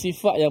 Tapi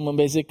sifat yang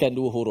membezakan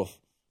dua huruf.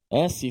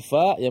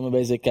 Sifat yang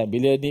membezakan.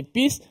 Bila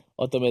nipis,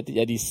 automatik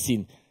jadi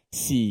sin.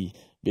 Si.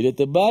 Bila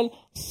tebal,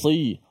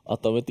 si.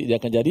 Automatik dia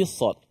akan jadi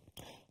sad.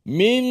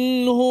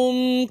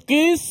 Minhum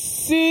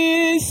qissisina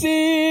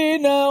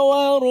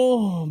wa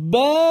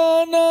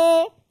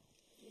ruhbana.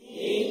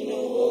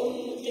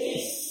 Minhum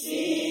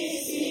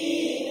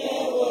qissisina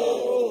wa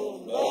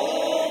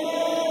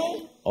ruhbana.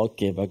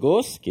 Okey,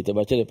 bagus. Kita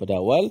baca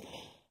daripada awal.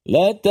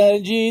 La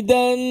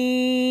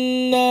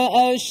tajidanna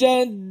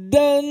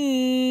ashaddan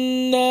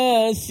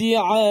nasi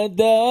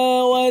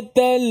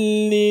adawatan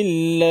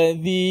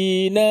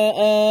lilladhina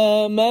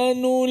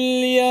amanu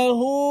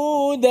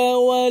al-yahuda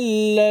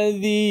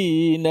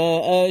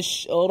walladhina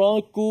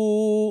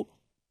ashraku.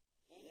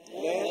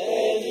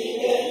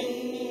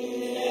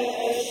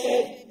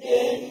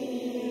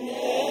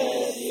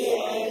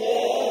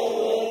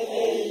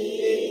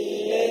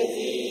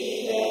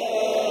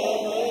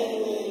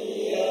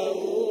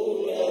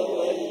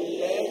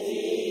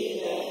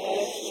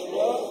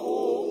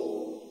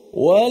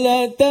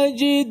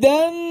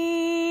 وَلَتَجِدَنَّ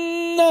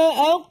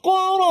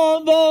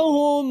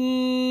أَقْرَبَهُمْ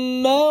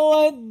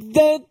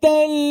مَوَدَّةً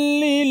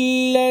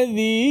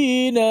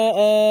لِلَّذِينَ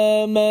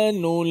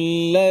آمَنُوا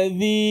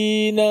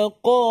الَّذِينَ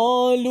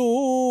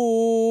قَالُوا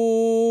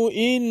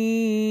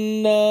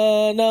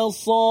إِنَّا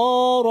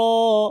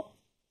نَصَارَى.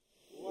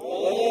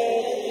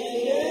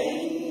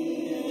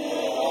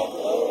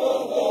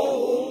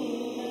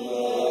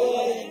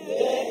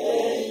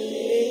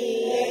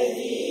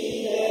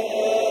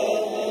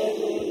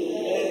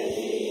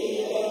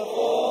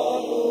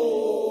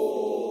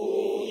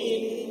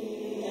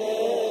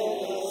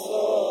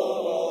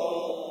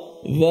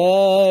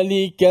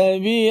 ذلك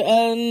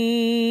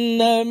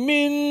بأن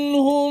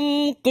منهم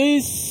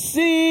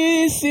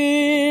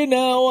قسيسين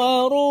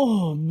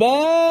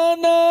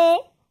ورهبانا.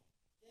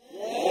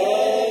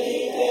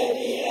 ذلك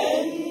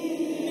بأن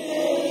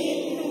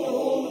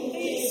منهم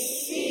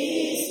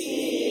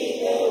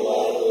قسيسين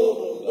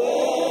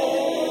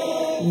ورهبانا.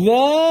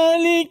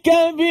 ذلك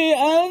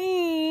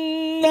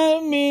بأن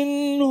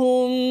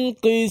منهم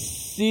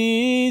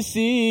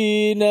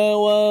قسيسين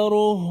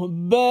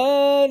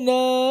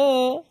ورهبانا.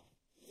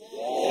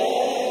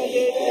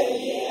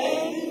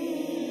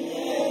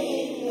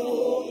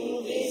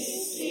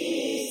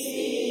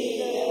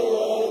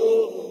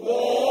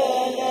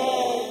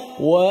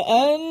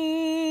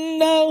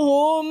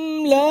 وأنهم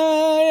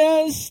لا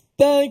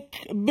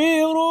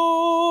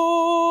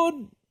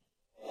يستكبرون.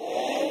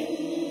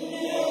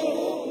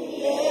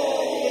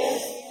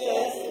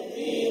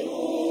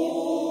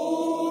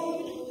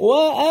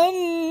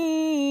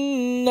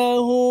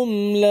 وأنهم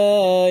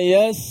لا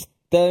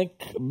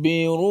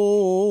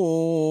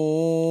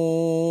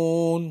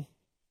يستكبرون.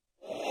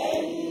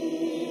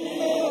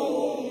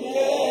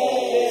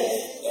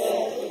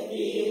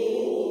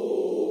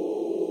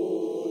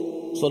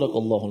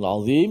 Sadaqallahul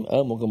Azim.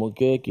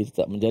 Moga-moga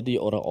kita tak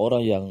menjadi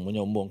orang-orang yang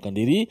menyombongkan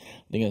diri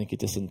dengan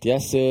kita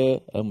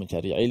sentiasa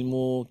mencari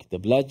ilmu, kita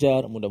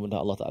belajar.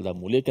 Mudah-mudahan Allah Ta'ala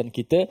muliakan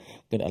kita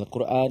dengan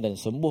Al-Quran dan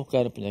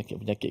sembuhkan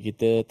penyakit-penyakit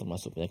kita,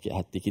 termasuk penyakit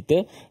hati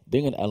kita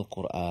dengan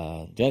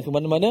Al-Quran. Jangan ke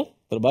mana-mana.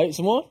 Terbaik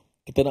semua.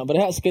 Kita nak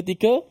berehat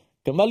seketika.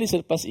 Kembali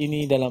selepas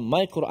ini dalam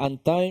My Quran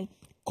Time,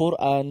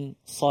 Quran,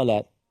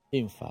 Salat,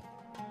 Infak.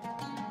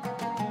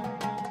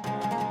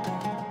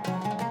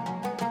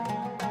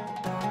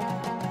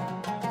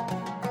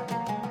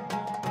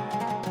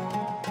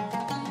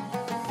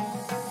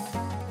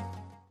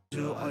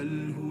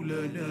 جعله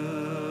لنا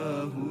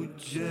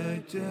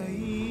هجتين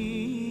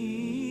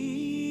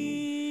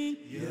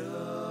يا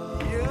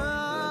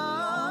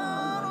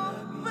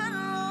رب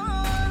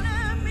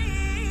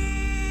العالمين.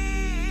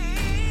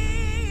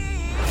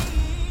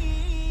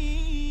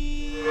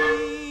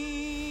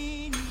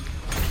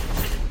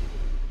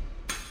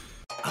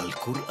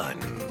 Al-Quran.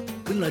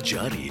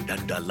 Pelajari dan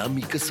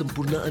dalami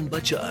kesempurnaan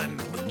bacaan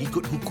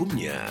mengikut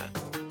hukumnya.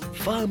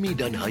 Fahami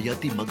dan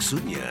hayati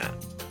maksudnya.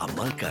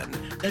 Amalkan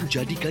dan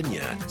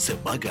jadikannya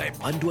sebagai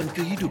panduan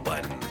kehidupan.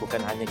 Bukan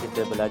hanya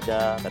kita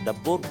belajar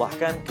tadabbur,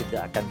 bahkan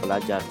kita akan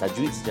belajar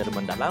tajwid secara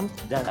mendalam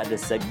dan ada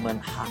segmen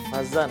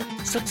hafazan.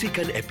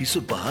 Saksikan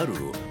episod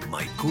baharu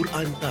My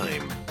Quran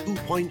Time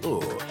 2.0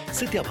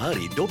 setiap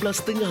hari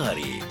 12.30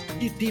 hari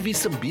di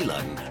TV9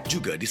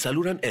 juga di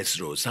saluran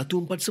Astro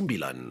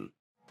 149.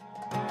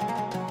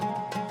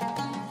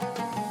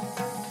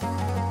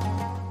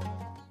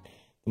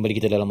 Kembali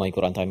kita dalam My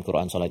Quran Time,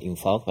 Quran Salat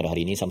Infak. Pada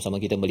hari ini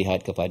sama-sama kita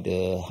melihat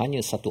kepada hanya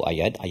satu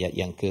ayat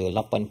yang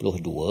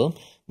ke-82,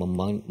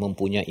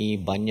 mempunyai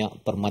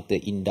banyak permata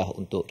indah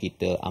untuk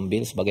kita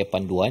ambil sebagai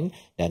panduan.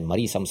 Dan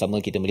mari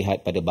sama-sama kita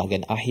melihat pada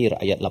bahagian akhir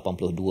ayat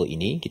 82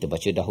 ini. Kita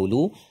baca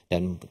dahulu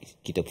dan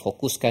kita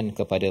fokuskan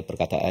kepada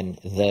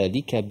perkataan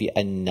zalika bi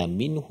anna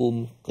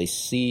minhum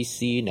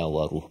qissisina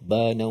wa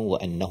ruhbana wa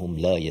annahum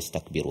la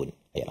yastakbirun.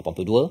 Ayat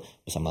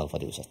 82 bersama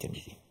Al-Fadhil Ustaz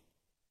Tirmizi.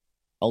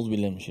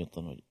 A'udzubillahi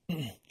minasyaitanir rajim.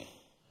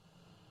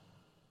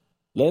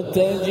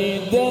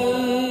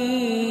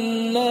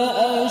 Latajidanna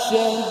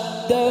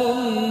ashaddan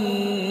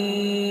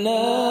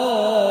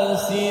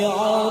nasi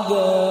 'adawatan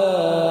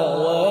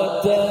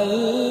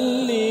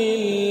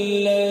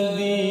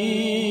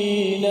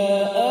lilladhina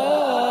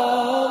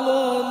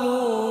amanu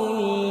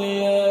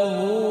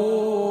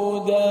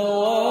al-yahuda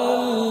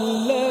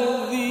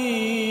walladhina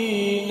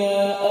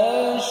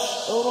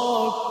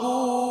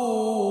ashraku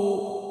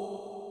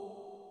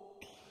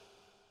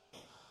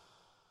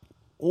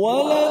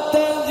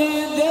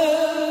ولتجدن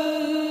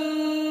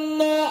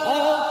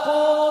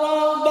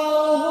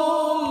أقربهم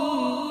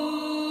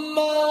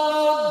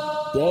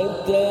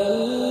مودة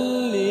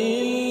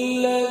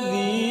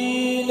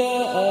للذين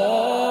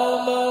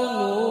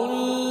آمنوا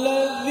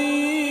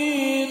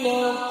الذين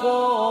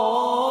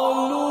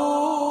قالوا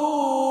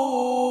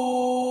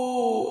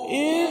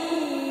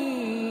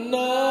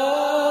إنا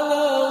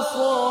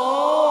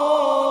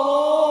نصارى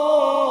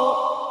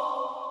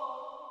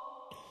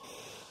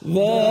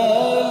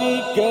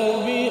ذلك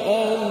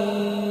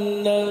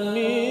بأن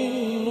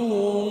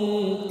منهم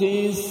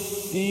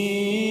قسيسين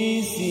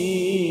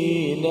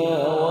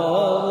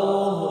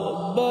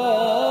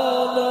ورهبانا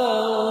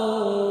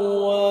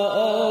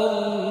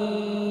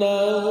وأنهم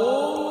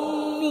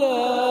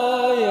لا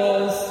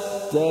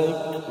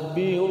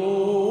يستكبرون.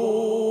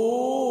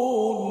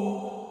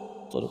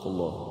 صدق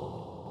الله.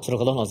 Surah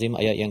Al-Azim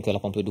ayat yang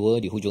ke-82,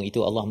 di hujung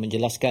itu Allah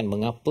menjelaskan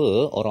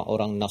mengapa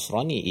orang-orang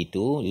Nasrani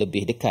itu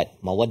lebih dekat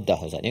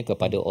mawaddah Ustaznya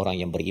kepada orang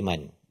yang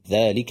beriman.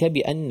 Zalika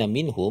bi anna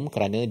minhum,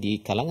 kerana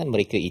di kalangan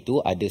mereka itu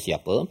ada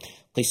siapa?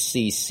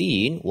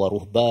 Qissisin wa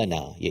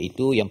ruhbana,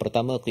 iaitu yang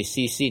pertama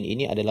qissisin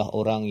ini adalah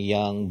orang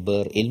yang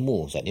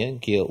berilmu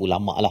Ustaznya, kira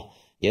ulama lah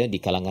ya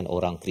di kalangan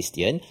orang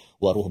Kristian.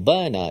 Wa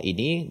ruhbana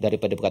ini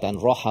daripada perkataan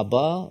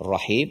rahaba,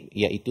 rahib,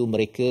 iaitu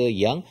mereka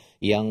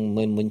yang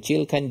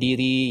memencilkan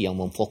diri, yang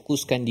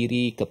memfokuskan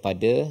diri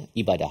kepada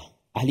ibadah,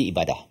 ahli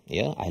ibadah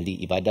ya, ahli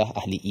ibadah,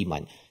 ahli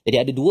iman. Jadi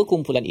ada dua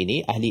kumpulan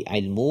ini, ahli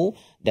ilmu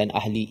dan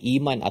ahli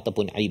iman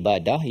ataupun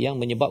ibadah,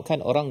 yang menyebabkan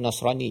orang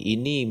Nasrani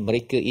ini,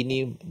 mereka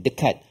ini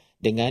dekat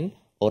dengan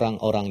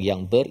orang-orang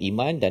yang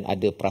beriman dan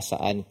ada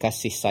perasaan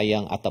kasih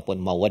sayang ataupun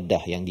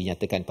mawaddah yang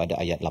dinyatakan pada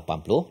ayat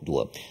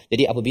 82.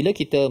 Jadi apabila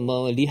kita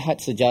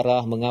melihat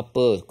sejarah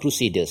mengapa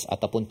Crusaders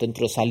ataupun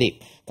tentera salib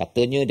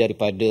katanya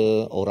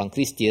daripada orang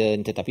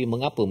Kristian, tetapi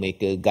mengapa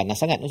mereka ganas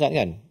sangat Ustaz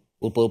kan?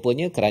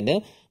 Rupa-rupanya kerana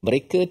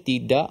mereka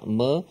tidak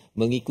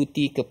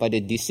mengikuti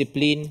kepada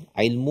disiplin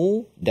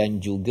ilmu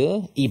dan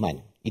juga iman.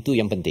 Itu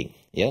yang penting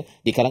ya.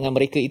 Di kalangan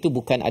mereka itu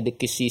bukan ada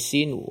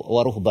kisisin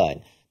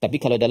waruhban. Tapi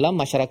kalau dalam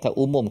masyarakat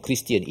umum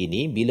Kristian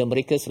ini, bila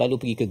mereka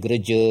selalu pergi ke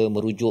gereja,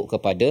 merujuk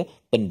kepada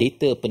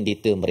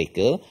pendeta-pendeta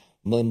mereka,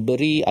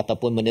 memberi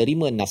ataupun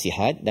menerima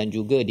nasihat, dan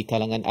juga di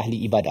kalangan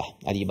ahli ibadah.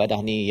 Ahli ibadah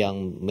ni yang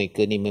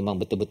mereka ni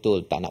memang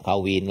betul-betul tak nak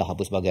kahwin lah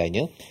apa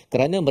sebagainya.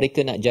 Kerana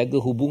mereka nak jaga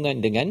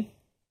hubungan dengan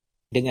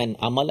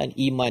amalan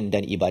iman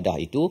dan ibadah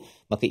itu,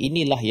 maka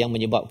inilah yang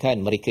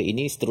menyebabkan mereka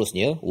ini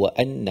seterusnya wa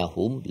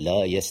annahum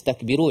la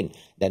yastakbirun,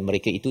 dan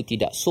mereka itu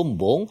tidak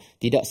sombong,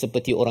 tidak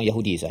seperti orang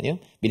Yahudi sebenarnya.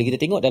 Bila kita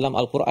tengok dalam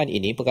al-Quran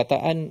ini,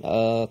 perkataan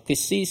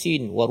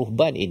qissisin wa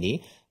ruhban ini,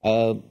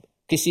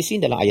 qissisin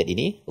dalam ayat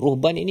ini,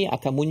 ruhban ini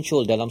akan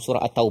muncul dalam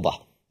surah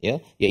At-Taubah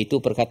ya, iaitu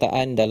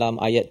perkataan dalam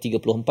ayat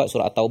 34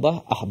 surah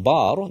At-Taubah,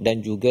 ahbar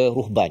dan juga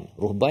ruhban.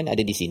 Ruhban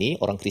ada di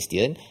sini orang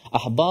Kristian,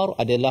 ahbar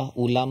adalah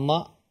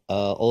ulama,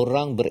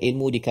 orang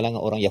berilmu di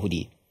kalangan orang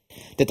Yahudi.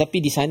 Tetapi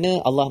di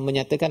sana Allah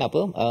menyatakan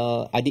apa?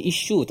 Ada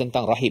isu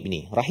tentang rahib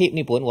ni. Rahib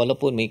ni pun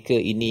walaupun mereka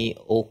ini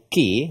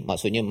okey,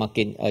 maksudnya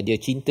makin dia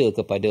cinta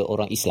kepada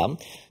orang Islam,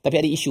 tapi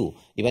ada isu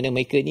di mana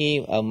mereka ni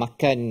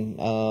makan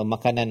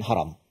makanan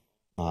haram.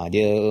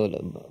 Dia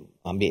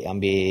ambil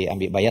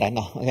bayaran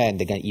lah kan,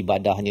 dengan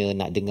ibadahnya,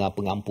 nak dengar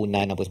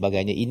pengampunan apa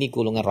sebagainya. Ini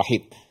golongan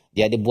rahib.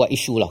 Dia ada buat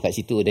isu lah kat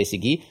situ dari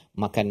segi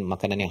makan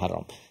makanan yang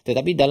haram.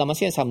 Tetapi dalam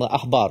masa yang sama,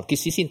 ahbar,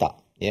 kisisin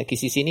tak? Ya,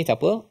 kisisin ni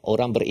apa?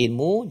 Orang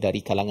berilmu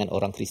dari kalangan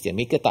orang Kristian.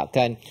 Mereka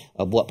takkan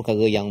buat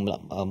perkara yang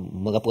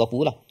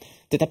merapu-rapu lah.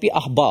 Tetapi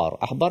ahbar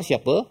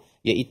siapa?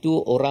 Iaitu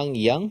orang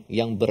yang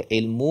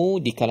berilmu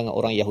di kalangan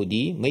orang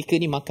Yahudi.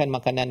 Mereka ni makan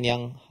makanan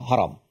yang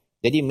haram.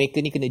 Jadi mereka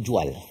ni kena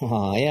jual.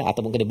 Ya,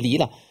 ataupun kena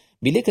belilah.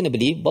 Bila kena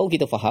beli, baru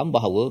kita faham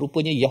bahawa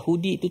rupanya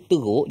Yahudi itu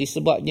teruk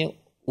disebabnya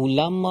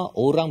ulama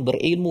orang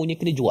berilmu ni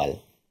kena jual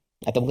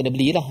ataupun kena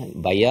belilah,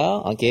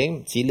 bayar,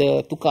 okey,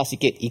 sila tukar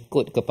sikit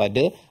ikut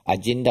kepada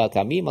agenda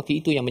kami. Maka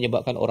itu yang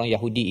menyebabkan orang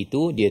Yahudi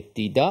itu dia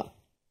tidak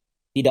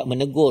tidak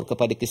menegur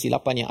kepada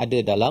kesilapan yang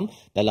ada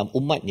dalam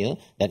umatnya,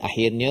 dan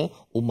akhirnya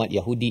umat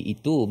Yahudi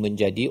itu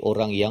menjadi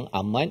orang yang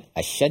amat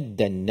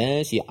asyaddan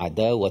nasi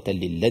adawatan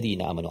lil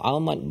ladina amanu,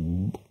 amat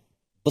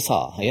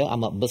besar,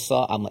 amat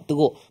besar, amat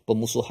teruk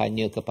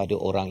pemusuhannya kepada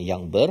orang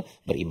yang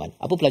beriman.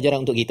 Apa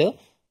pelajaran untuk kita?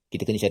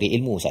 Kita kena cari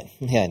ilmu, Ustaz,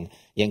 kan?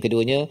 Yang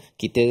keduanya,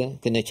 kita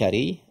kena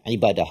cari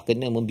ibadah,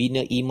 kena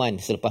membina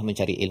iman selepas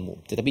mencari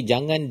ilmu. Tetapi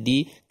jangan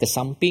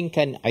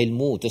dikesampingkan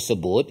ilmu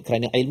tersebut,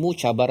 kerana ilmu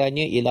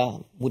cabarannya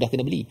ialah mudah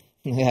kena beli.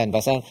 Kan?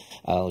 Pasal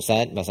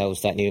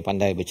Ustaz ni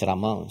pandai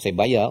berceramah, saya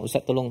bayar,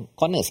 Ustaz tolong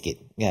corner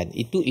sikit. Kan?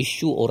 Itu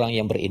isu orang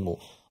yang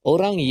berilmu.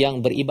 Orang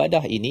yang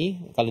beribadah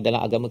ini, kalau dalam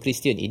agama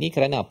Kristian ini,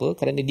 kerana apa?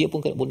 Kerana dia pun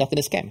mudah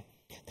kena scam.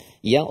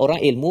 Yang orang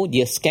ilmu,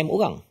 dia scam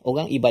orang.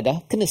 Orang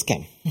ibadah kena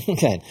scam.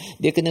 Kan?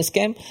 Dia kena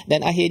scam,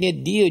 dan akhirnya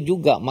dia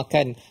juga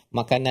makan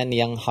makanan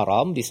yang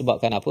haram.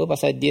 Disebabkan apa?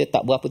 Pasal dia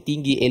tak berapa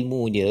tinggi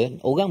ilmunya.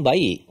 Orang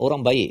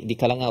baik di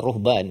kalangan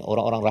ruhban,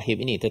 orang-orang rahib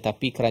ini,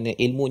 tetapi kerana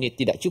ilmunya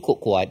tidak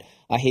cukup kuat,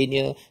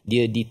 akhirnya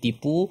dia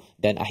ditipu,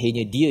 dan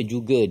akhirnya dia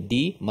juga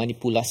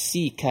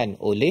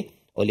dimanipulasikan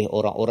oleh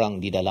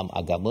orang-orang di dalam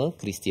agama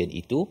Kristian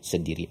itu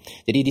sendiri.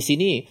 Jadi di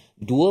sini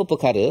dua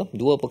perkara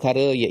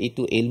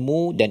iaitu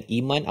ilmu dan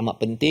iman amat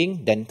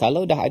penting, dan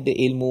kalau dah ada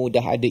ilmu,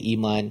 dah ada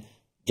iman,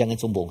 jangan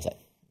sombong, Ustaz.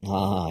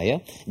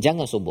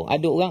 Jangan sombong.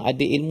 Ada orang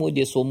ada ilmu,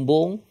 dia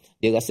sombong,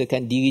 dia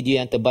rasakan diri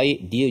dia yang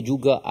terbaik, dia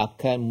juga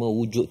akan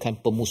mewujudkan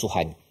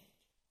pemusuhan.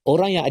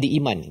 Orang yang ada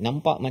iman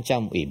nampak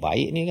macam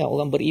baik ni kan,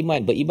 orang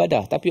beriman,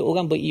 beribadah, tapi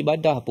orang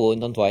beribadah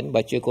pun, tuan-tuan,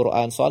 baca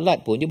Quran,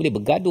 solat pun dia boleh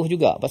bergaduh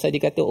juga, pasal dia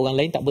kata orang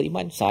lain tak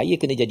beriman, saya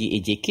kena jadi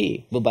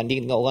AJK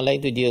berbanding dengan orang lain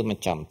tu dia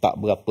macam tak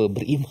berapa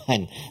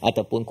beriman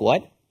ataupun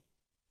kuat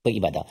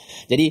beribadah.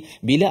 Jadi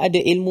bila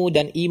ada ilmu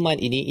dan iman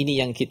ini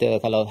yang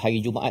kita, kalau hari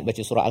Jumaat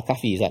baca surah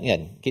Al-Kahfi, Ustaz,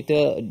 kan,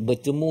 kita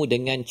bertemu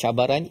dengan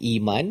cabaran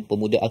iman,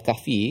 pemuda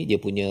Al-Kahfi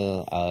dia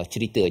punya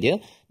cerita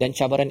dia, dan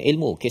cabaran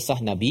ilmu, kisah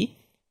Nabi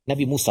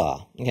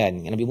Musa,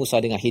 kan? Nabi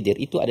Musa dengan Khidir,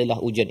 itu adalah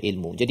ujian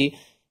ilmu. Jadi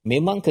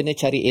memang kena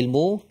cari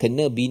ilmu,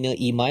 kena bina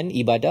iman,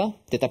 ibadah,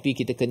 tetapi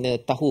kita kena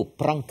tahu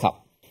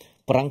perangkap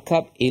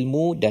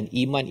ilmu dan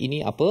iman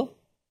ini apa?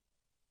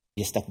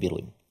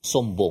 Yastakbirun,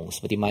 sombong.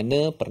 Seperti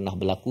mana pernah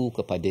berlaku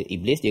kepada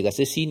iblis, dia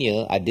rasa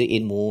senior, ada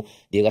ilmu,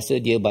 dia rasa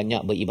dia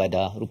banyak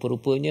beribadah.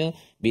 Rupa-rupanya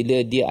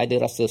bila dia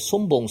ada rasa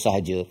sombong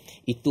sahaja,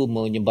 itu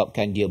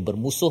menyebabkan dia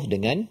bermusuh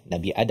dengan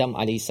Nabi Adam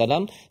AS.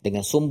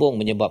 Dengan sombong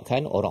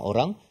menyebabkan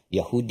orang-orang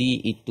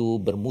Yahudi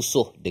itu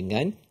bermusuh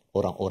dengan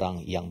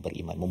orang-orang yang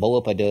beriman. Membawa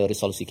pada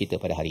resolusi kita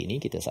pada hari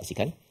ini, kita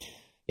saksikan.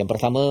 Yang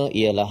pertama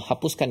ialah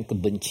hapuskan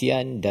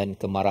kebencian dan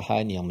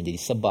kemarahan yang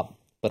menjadi sebab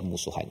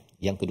permusuhan.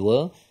 Yang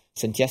kedua,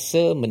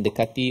 sentiasa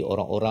mendekati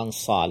orang-orang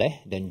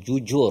saleh dan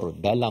jujur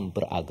dalam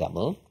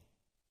beragama.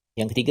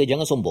 Yang ketiga,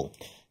 jangan sombong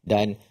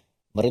dan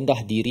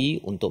merendah diri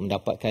untuk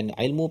mendapatkan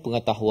ilmu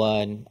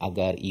pengetahuan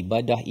agar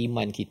ibadah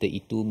iman kita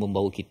itu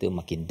membawa kita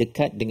makin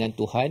dekat dengan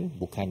Tuhan,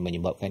 bukan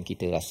menyebabkan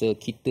kita rasa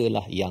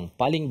kitalah yang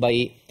paling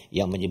baik,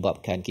 yang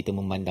menyebabkan kita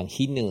memandang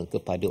hina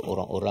kepada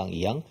orang-orang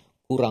yang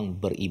kurang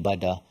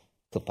beribadah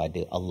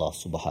kepada Allah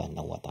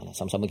Subhanahu Wa Taala.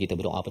 Sama-sama kita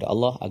berdoa pada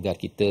Allah agar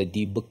kita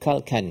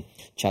dibekalkan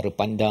cara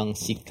pandang,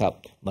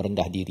 sikap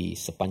merendah diri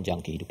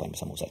sepanjang kehidupan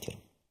bersama Ustaz.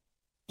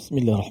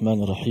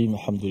 Bismillahirrahmanirrahim.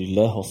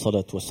 Alhamdulillah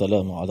wassalatu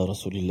wassalamu ala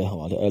Rasulillah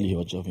wa ala alihi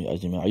wa sahbihi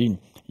ajma'in.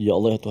 Ya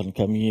Allah, ya Tuhan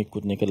kami,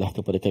 kurniakanlah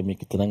kepada kami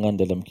ketenangan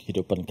dalam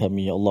kehidupan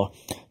kami, ya Allah.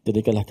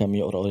 Jadikanlah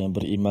kami orang-orang yang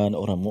beriman,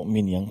 orang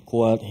mukmin yang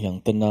kuat,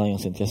 yang tenang, yang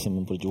sentiasa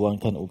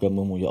memperjuangkan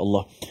agama-Mu, ya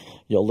Allah.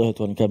 Ya Allah, ya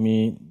Tuhan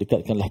kami,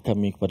 dekatkanlah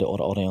kami kepada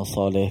orang-orang yang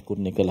saleh,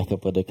 kurniakanlah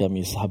kepada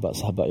kami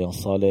sahabat-sahabat yang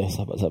saleh,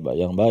 sahabat-sahabat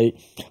yang baik,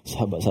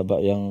 sahabat-sahabat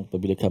yang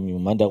apabila kami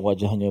memandang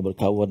wajahnya,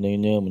 berkawan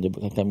dengannya,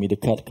 menyebabkan kami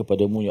dekat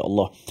kepadamu, ya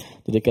Allah.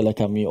 Jadikanlah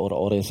kami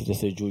orang-orang yang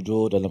sentiasa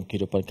jujur dalam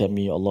kehidupan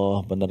kami, ya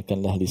Allah.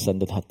 Benarkanlah lisan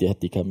dan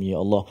hati-hati kami,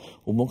 ya Allah.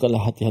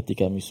 Umumkanlah hati-hati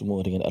kami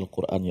semua dengan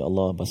Al-Quran, ya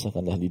Allah.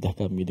 Basahkanlah lidah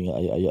kami dengan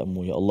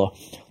ayat-ayat-Mu, ya Allah.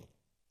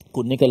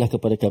 Kurniakanlah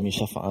kepada kami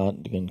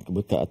syafaat dengan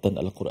keberkatan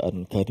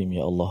Al-Quran Karim,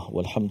 ya Allah.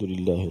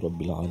 Walhamdulillahi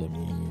Rabbil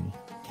Alamin.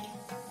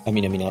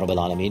 Amin amin ya rabbal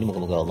alamin.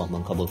 Moga-moga Allah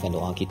mengabulkan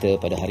doa kita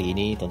pada hari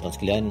ini, tuan-tuan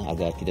sekalian,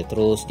 agar kita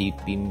terus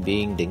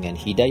dibimbing dengan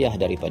hidayah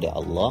daripada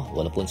Allah.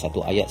 Walaupun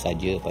satu ayat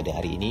saja pada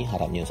hari ini,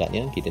 harapnya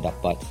Ustaznya kita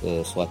dapat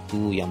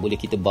sesuatu yang boleh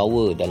kita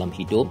bawa dalam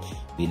hidup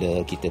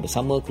bila kita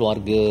bersama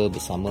keluarga,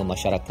 bersama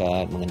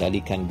masyarakat,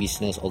 mengendalikan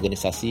bisnes,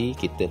 organisasi.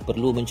 Kita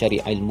perlu mencari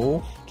ilmu,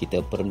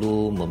 kita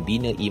perlu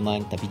membina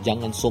iman, tapi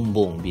jangan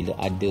sombong bila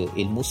ada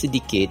ilmu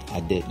sedikit,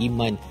 ada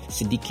iman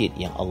sedikit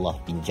yang Allah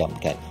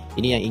pinjamkan.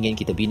 Ini yang ingin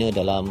kita bina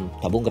dalam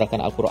tabung gerakan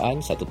Al-Quran.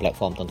 Satu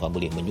platform tuan-tuan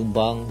boleh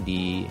menyumbang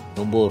di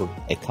nombor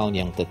akaun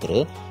yang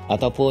tertera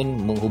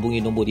ataupun menghubungi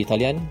nombor di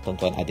talian.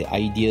 Tuan-tuan ada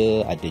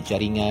idea, ada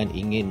jaringan,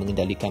 ingin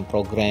mengendalikan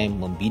program,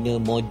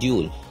 membina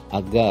modul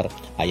agar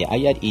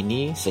ayat-ayat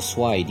ini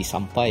sesuai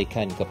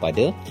disampaikan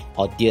kepada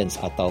audiens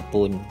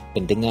ataupun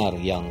pendengar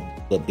yang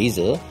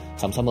berbeza,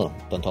 sama-sama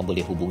tuan-tuan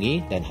boleh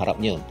hubungi dan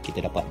harapnya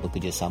kita dapat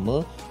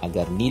bekerjasama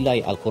agar nilai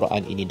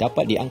Al-Quran ini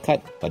dapat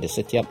diangkat pada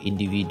setiap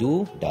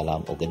individu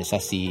dalam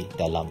organisasi,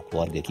 dalam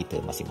keluarga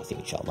kita masing-masing,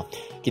 insya-Allah.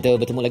 Kita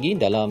bertemu lagi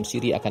dalam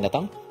siri akan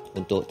datang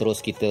untuk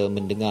terus kita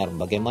mendengar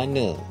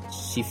bagaimana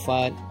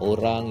sifat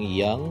orang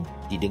yang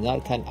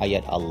didengarkan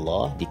ayat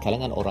Allah di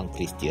kalangan orang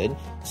Kristian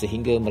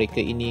sehingga mereka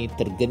ini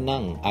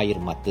tergenang air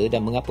mata,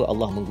 dan mengapa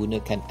Allah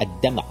menggunakan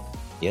ad-dama',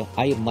 ya,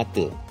 air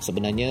mata.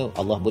 Sebenarnya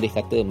Allah boleh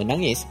kata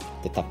menangis,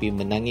 tetapi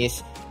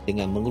menangis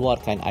dengan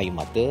mengeluarkan air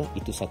mata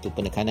itu satu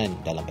penekanan.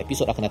 Dalam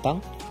episod akan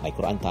datang My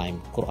Quran Time,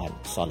 Quran,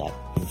 Salat,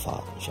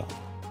 Infaq, insya-Allah.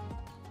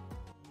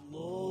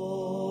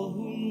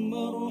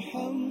 Allahumma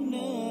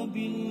arhamna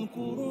bil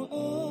Quran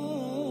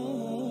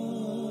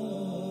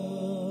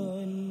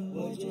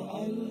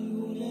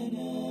waj'alhu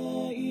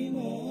lana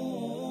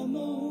imaman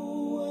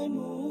wa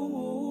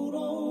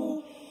nuran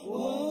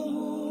wa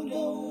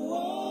hudan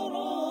wa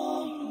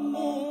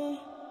rahmah.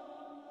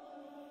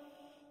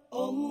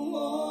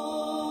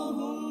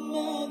 Allahumma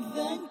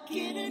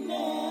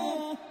dhakkirna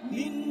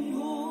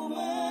minhu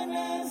ma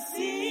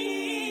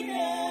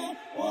nasina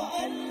wa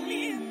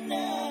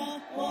allimna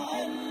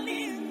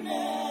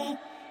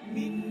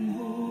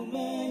minhu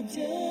ma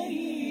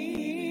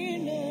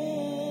jahilna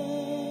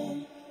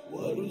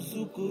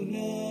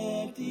warzuqna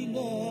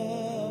tilawatahu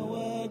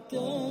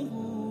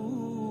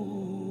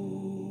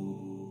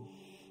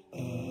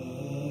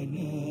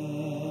ana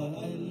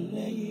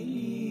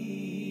al-layli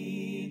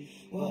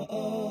wa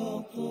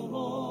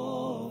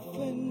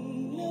atrafan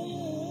nahar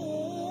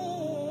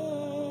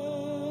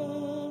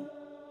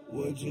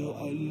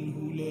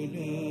waj'alhu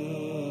lana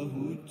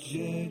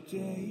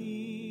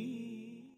hujjatayn.